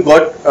 some of you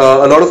got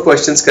a lot of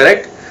questions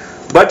correct.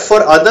 But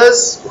for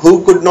others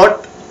who could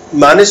not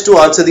manage to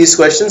answer these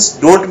questions,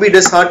 don't be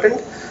disheartened.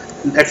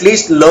 At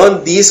least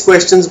learn these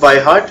questions by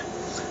heart.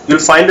 You'll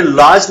find a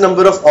large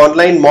number of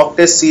online mock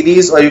test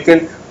series, or you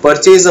can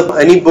purchase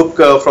any book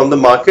from the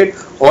market,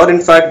 or in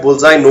fact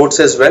Bullseye notes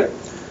as well.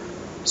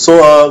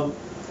 So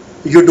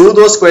you do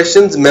those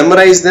questions,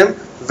 memorize them.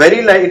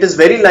 It is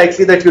very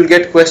likely that you'll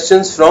get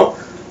questions from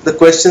the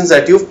questions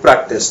that you've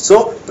practiced.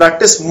 So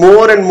practice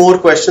more and more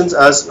questions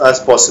as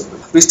possible.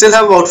 We still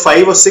have about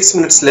 5 or 6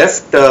 minutes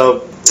left,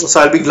 so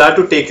I'll be glad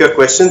to take your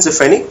questions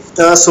if any.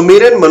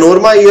 Sumiran,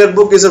 Manorama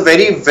yearbook is a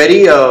very,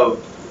 very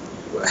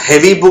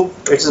heavy book.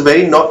 It's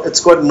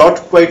not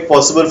quite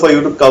possible for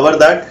you to cover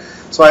that.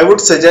 So I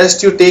would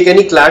suggest you take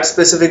any CLAT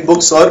specific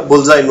books or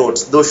Bullseye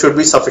notes. Those should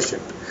be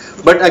sufficient.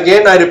 But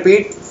again, I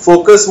repeat,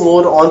 focus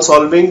more on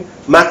solving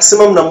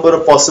maximum number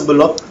of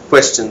possible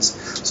questions.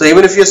 So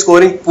even if you're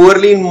scoring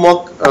poorly in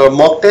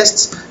mock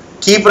tests,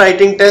 keep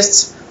writing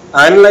tests,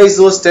 analyze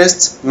those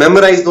tests,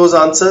 memorize those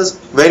answers.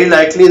 Very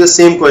likely the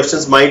same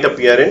questions might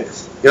appear in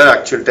your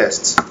actual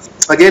tests.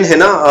 Again,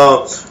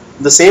 Hina,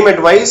 the same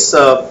advice,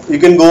 you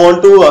can go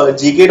on to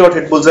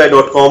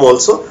gk.hitbullseye.com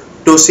also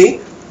to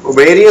see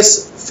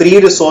various free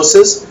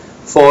resources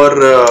for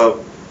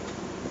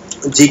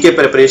GK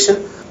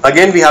preparation.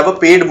 Again, we have a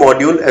paid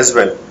module as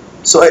well.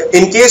 So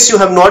in case you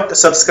have not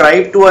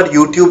subscribed to our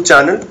YouTube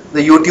channel,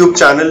 the YouTube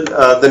channel,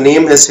 the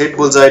name is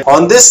HitBullsEye.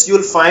 On this,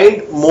 you'll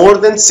find more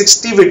than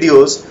 60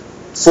 videos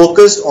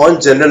focused on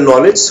general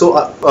knowledge. So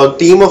a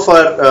team of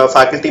our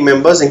faculty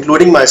members,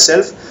 including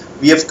myself,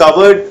 we have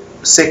covered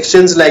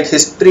sections like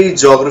history,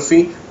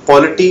 geography,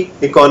 polity,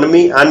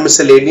 economy and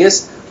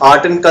miscellaneous,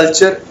 art and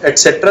culture,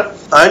 etc.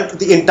 And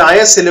the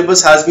entire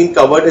syllabus has been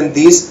covered in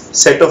these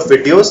set of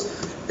videos.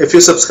 If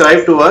you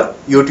subscribe to our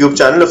YouTube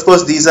channel, of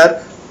course, these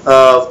are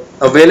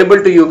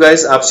available to you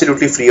guys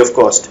absolutely free of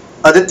cost.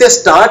 Aditya,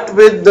 start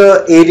with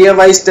the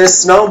area-wise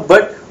tests now,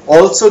 but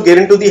also get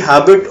into the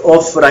habit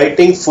of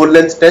writing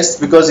full-length tests,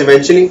 because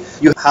eventually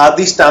you have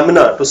the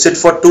stamina to sit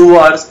for 2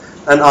 hours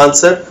and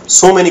answer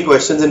so many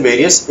questions in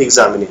various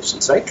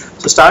examinations, right?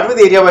 So start with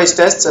area-wise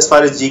tests as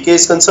far as GK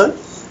is concerned,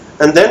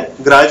 and then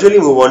gradually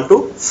move on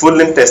to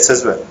full-length tests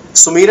as well.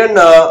 Sumiran,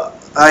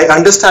 I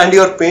understand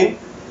your pain.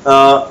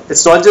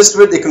 It's not just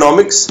with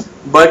economics,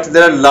 but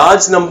there are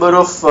large number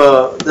of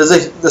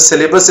the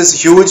syllabus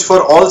is huge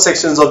for all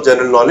sections of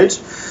general knowledge.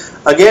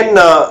 Again,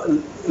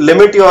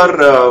 limit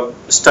your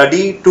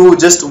study to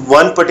just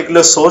one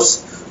particular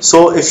source.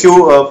 So if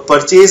you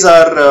purchase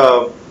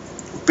our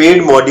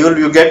paid module,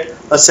 you get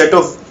a set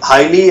of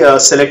highly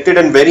selected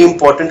and very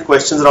important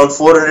questions, around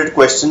 400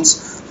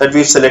 questions that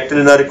we've selected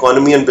in our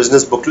economy and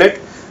business booklet,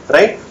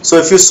 right? So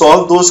if you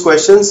solve those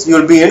questions,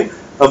 you'll be in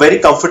a very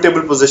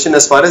comfortable position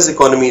as far as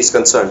economy is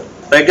concerned.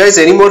 Right guys,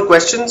 any more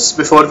questions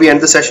before we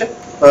end the session?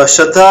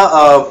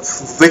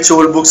 Shraddha, which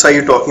old books are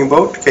you talking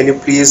about? Can you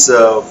please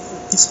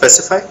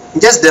specify?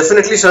 Yes,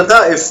 definitely,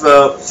 Shraddha.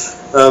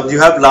 If you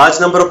have large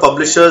number of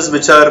publishers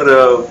which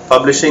are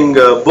publishing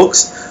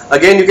books,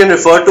 again you can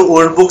refer to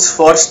old books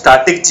for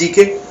static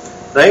GK,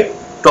 right?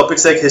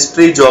 Topics like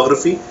history,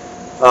 geography,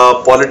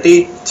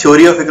 polity,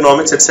 theory of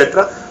economics,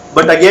 etc.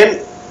 But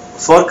again,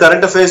 for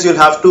current affairs, you'll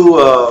have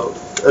to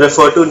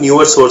refer to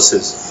newer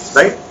sources,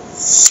 right?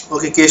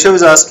 Okay, Keshav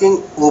is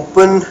asking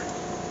open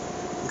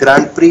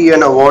Grand Prix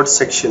and award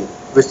section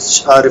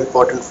which are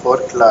important for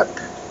CLAT.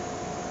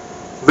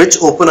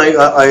 Which open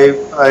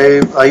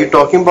are you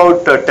talking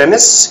about?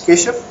 Tennis,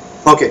 Keshav?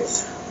 Okay,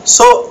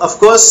 so of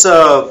course,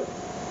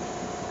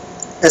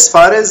 as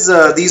far as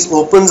these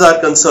opens are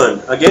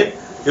concerned, again,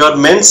 your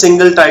men's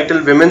single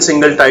title, women's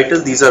single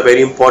title, these are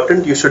very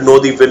important. You should know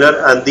the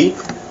winner and the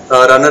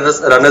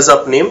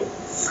runners-up name.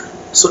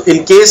 So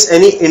in case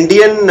any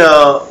Indian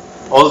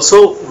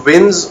also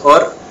wins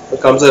or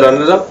becomes a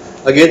runner-up,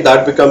 again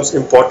that becomes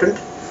important.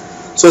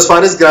 So as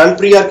far as Grand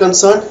Prix are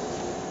concerned,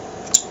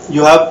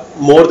 you have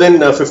more than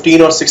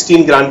 15 or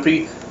 16 Grand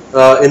Prix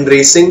in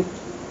racing.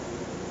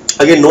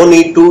 Again, no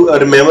need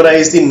to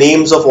memorize the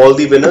names of all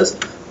the winners,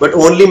 but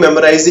only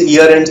memorize the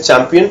year-end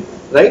champion,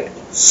 right?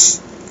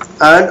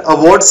 And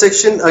award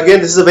section,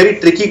 again, this is a very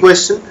tricky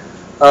question.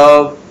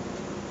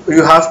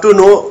 You have to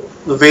know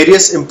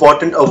various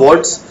important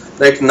awards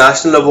like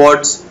national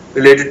awards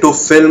related to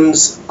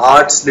films,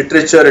 arts,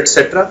 literature,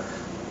 etc.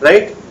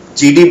 Right?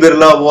 GD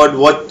Birla Award,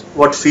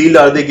 what field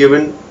are they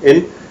given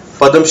in?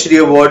 Padam Shri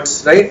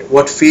Awards, right?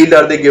 What field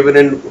are they given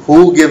in?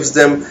 Who gives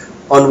them?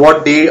 On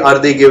what day are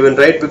they given,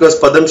 right? Because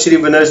Padam Shri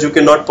winners, you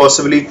cannot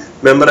possibly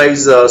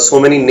memorize so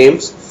many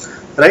names,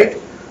 right?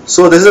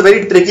 So this is a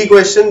very tricky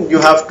question. You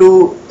have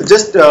to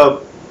just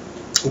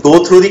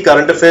go through the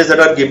current affairs that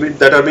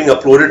are being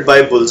uploaded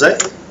by Bullseye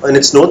in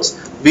its notes.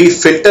 We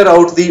filter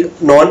out the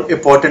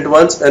non-important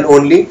ones and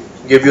only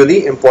give you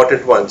the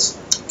important ones.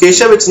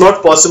 Keshav, it's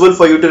not possible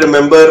for you to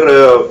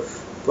remember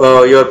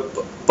your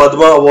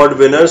Padma Award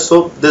winners,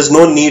 so there's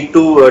no need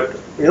to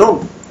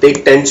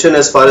take tension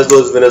as far as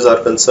those winners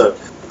are concerned.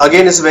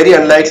 Again, it's very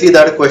unlikely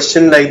that a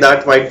question like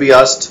that might be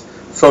asked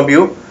from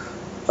you.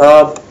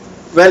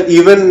 Well,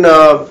 even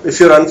if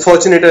you're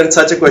unfortunate and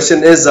such a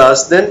question is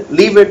asked, then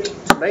leave it,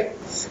 right?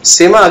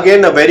 Sema,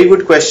 again, a very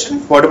good question.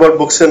 What about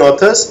books and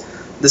authors?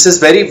 This is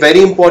very,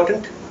 very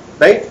important,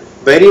 right?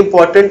 Very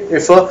important.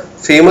 If a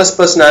famous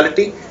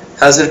personality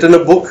has written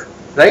a book,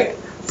 right?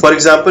 For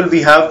example,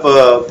 we have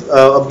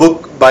a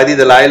book by the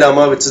Dalai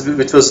Lama,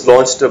 which was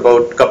launched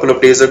about a couple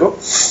of days ago,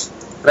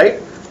 right?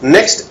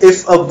 Next,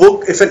 if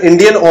an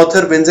Indian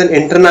author wins an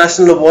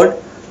international award,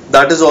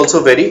 that is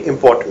also very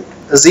important.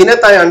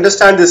 Zenith, I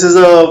understand this is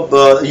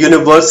a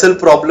universal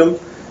problem,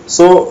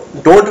 so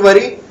don't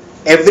worry.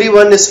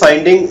 Everyone is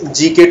finding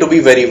GK to be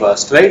very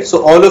vast, right?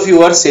 So all of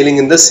you are sailing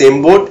in the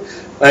same boat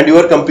and you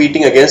are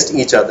competing against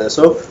each other.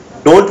 So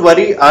don't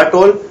worry at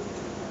all.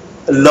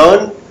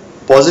 Learn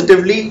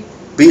positively.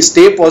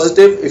 Stay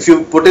positive. If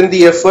you put in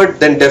the effort,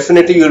 then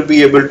definitely you'll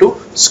be able to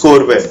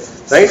score well,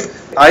 right?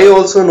 I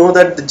also know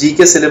that the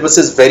GK syllabus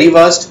is very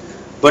vast,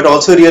 but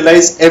also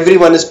realize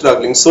everyone is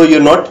struggling. So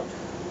you're not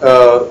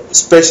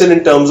special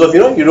in terms of,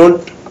 you're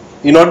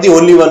not the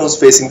only one who's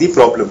facing the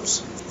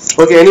problems.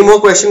 Okay, any more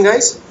question,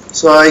 guys?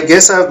 So I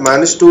guess I've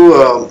managed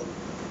to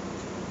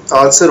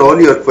answer all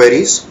your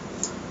queries.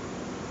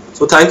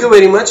 So thank you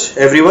very much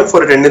everyone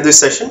for attending this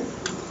session.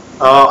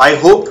 I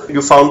hope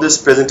you found this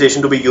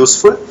presentation to be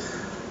useful.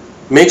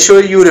 Make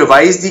sure you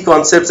revise the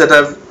concepts that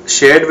I've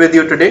shared with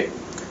you today.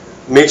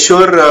 Make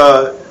sure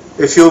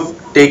if you've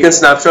taken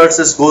snapshots,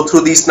 just go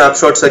through these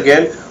snapshots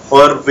again,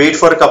 or wait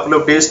for a couple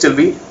of days till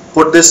we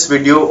put this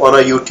video on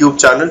our YouTube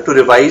channel to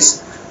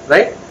revise,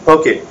 right?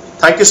 Okay,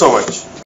 thank you so much.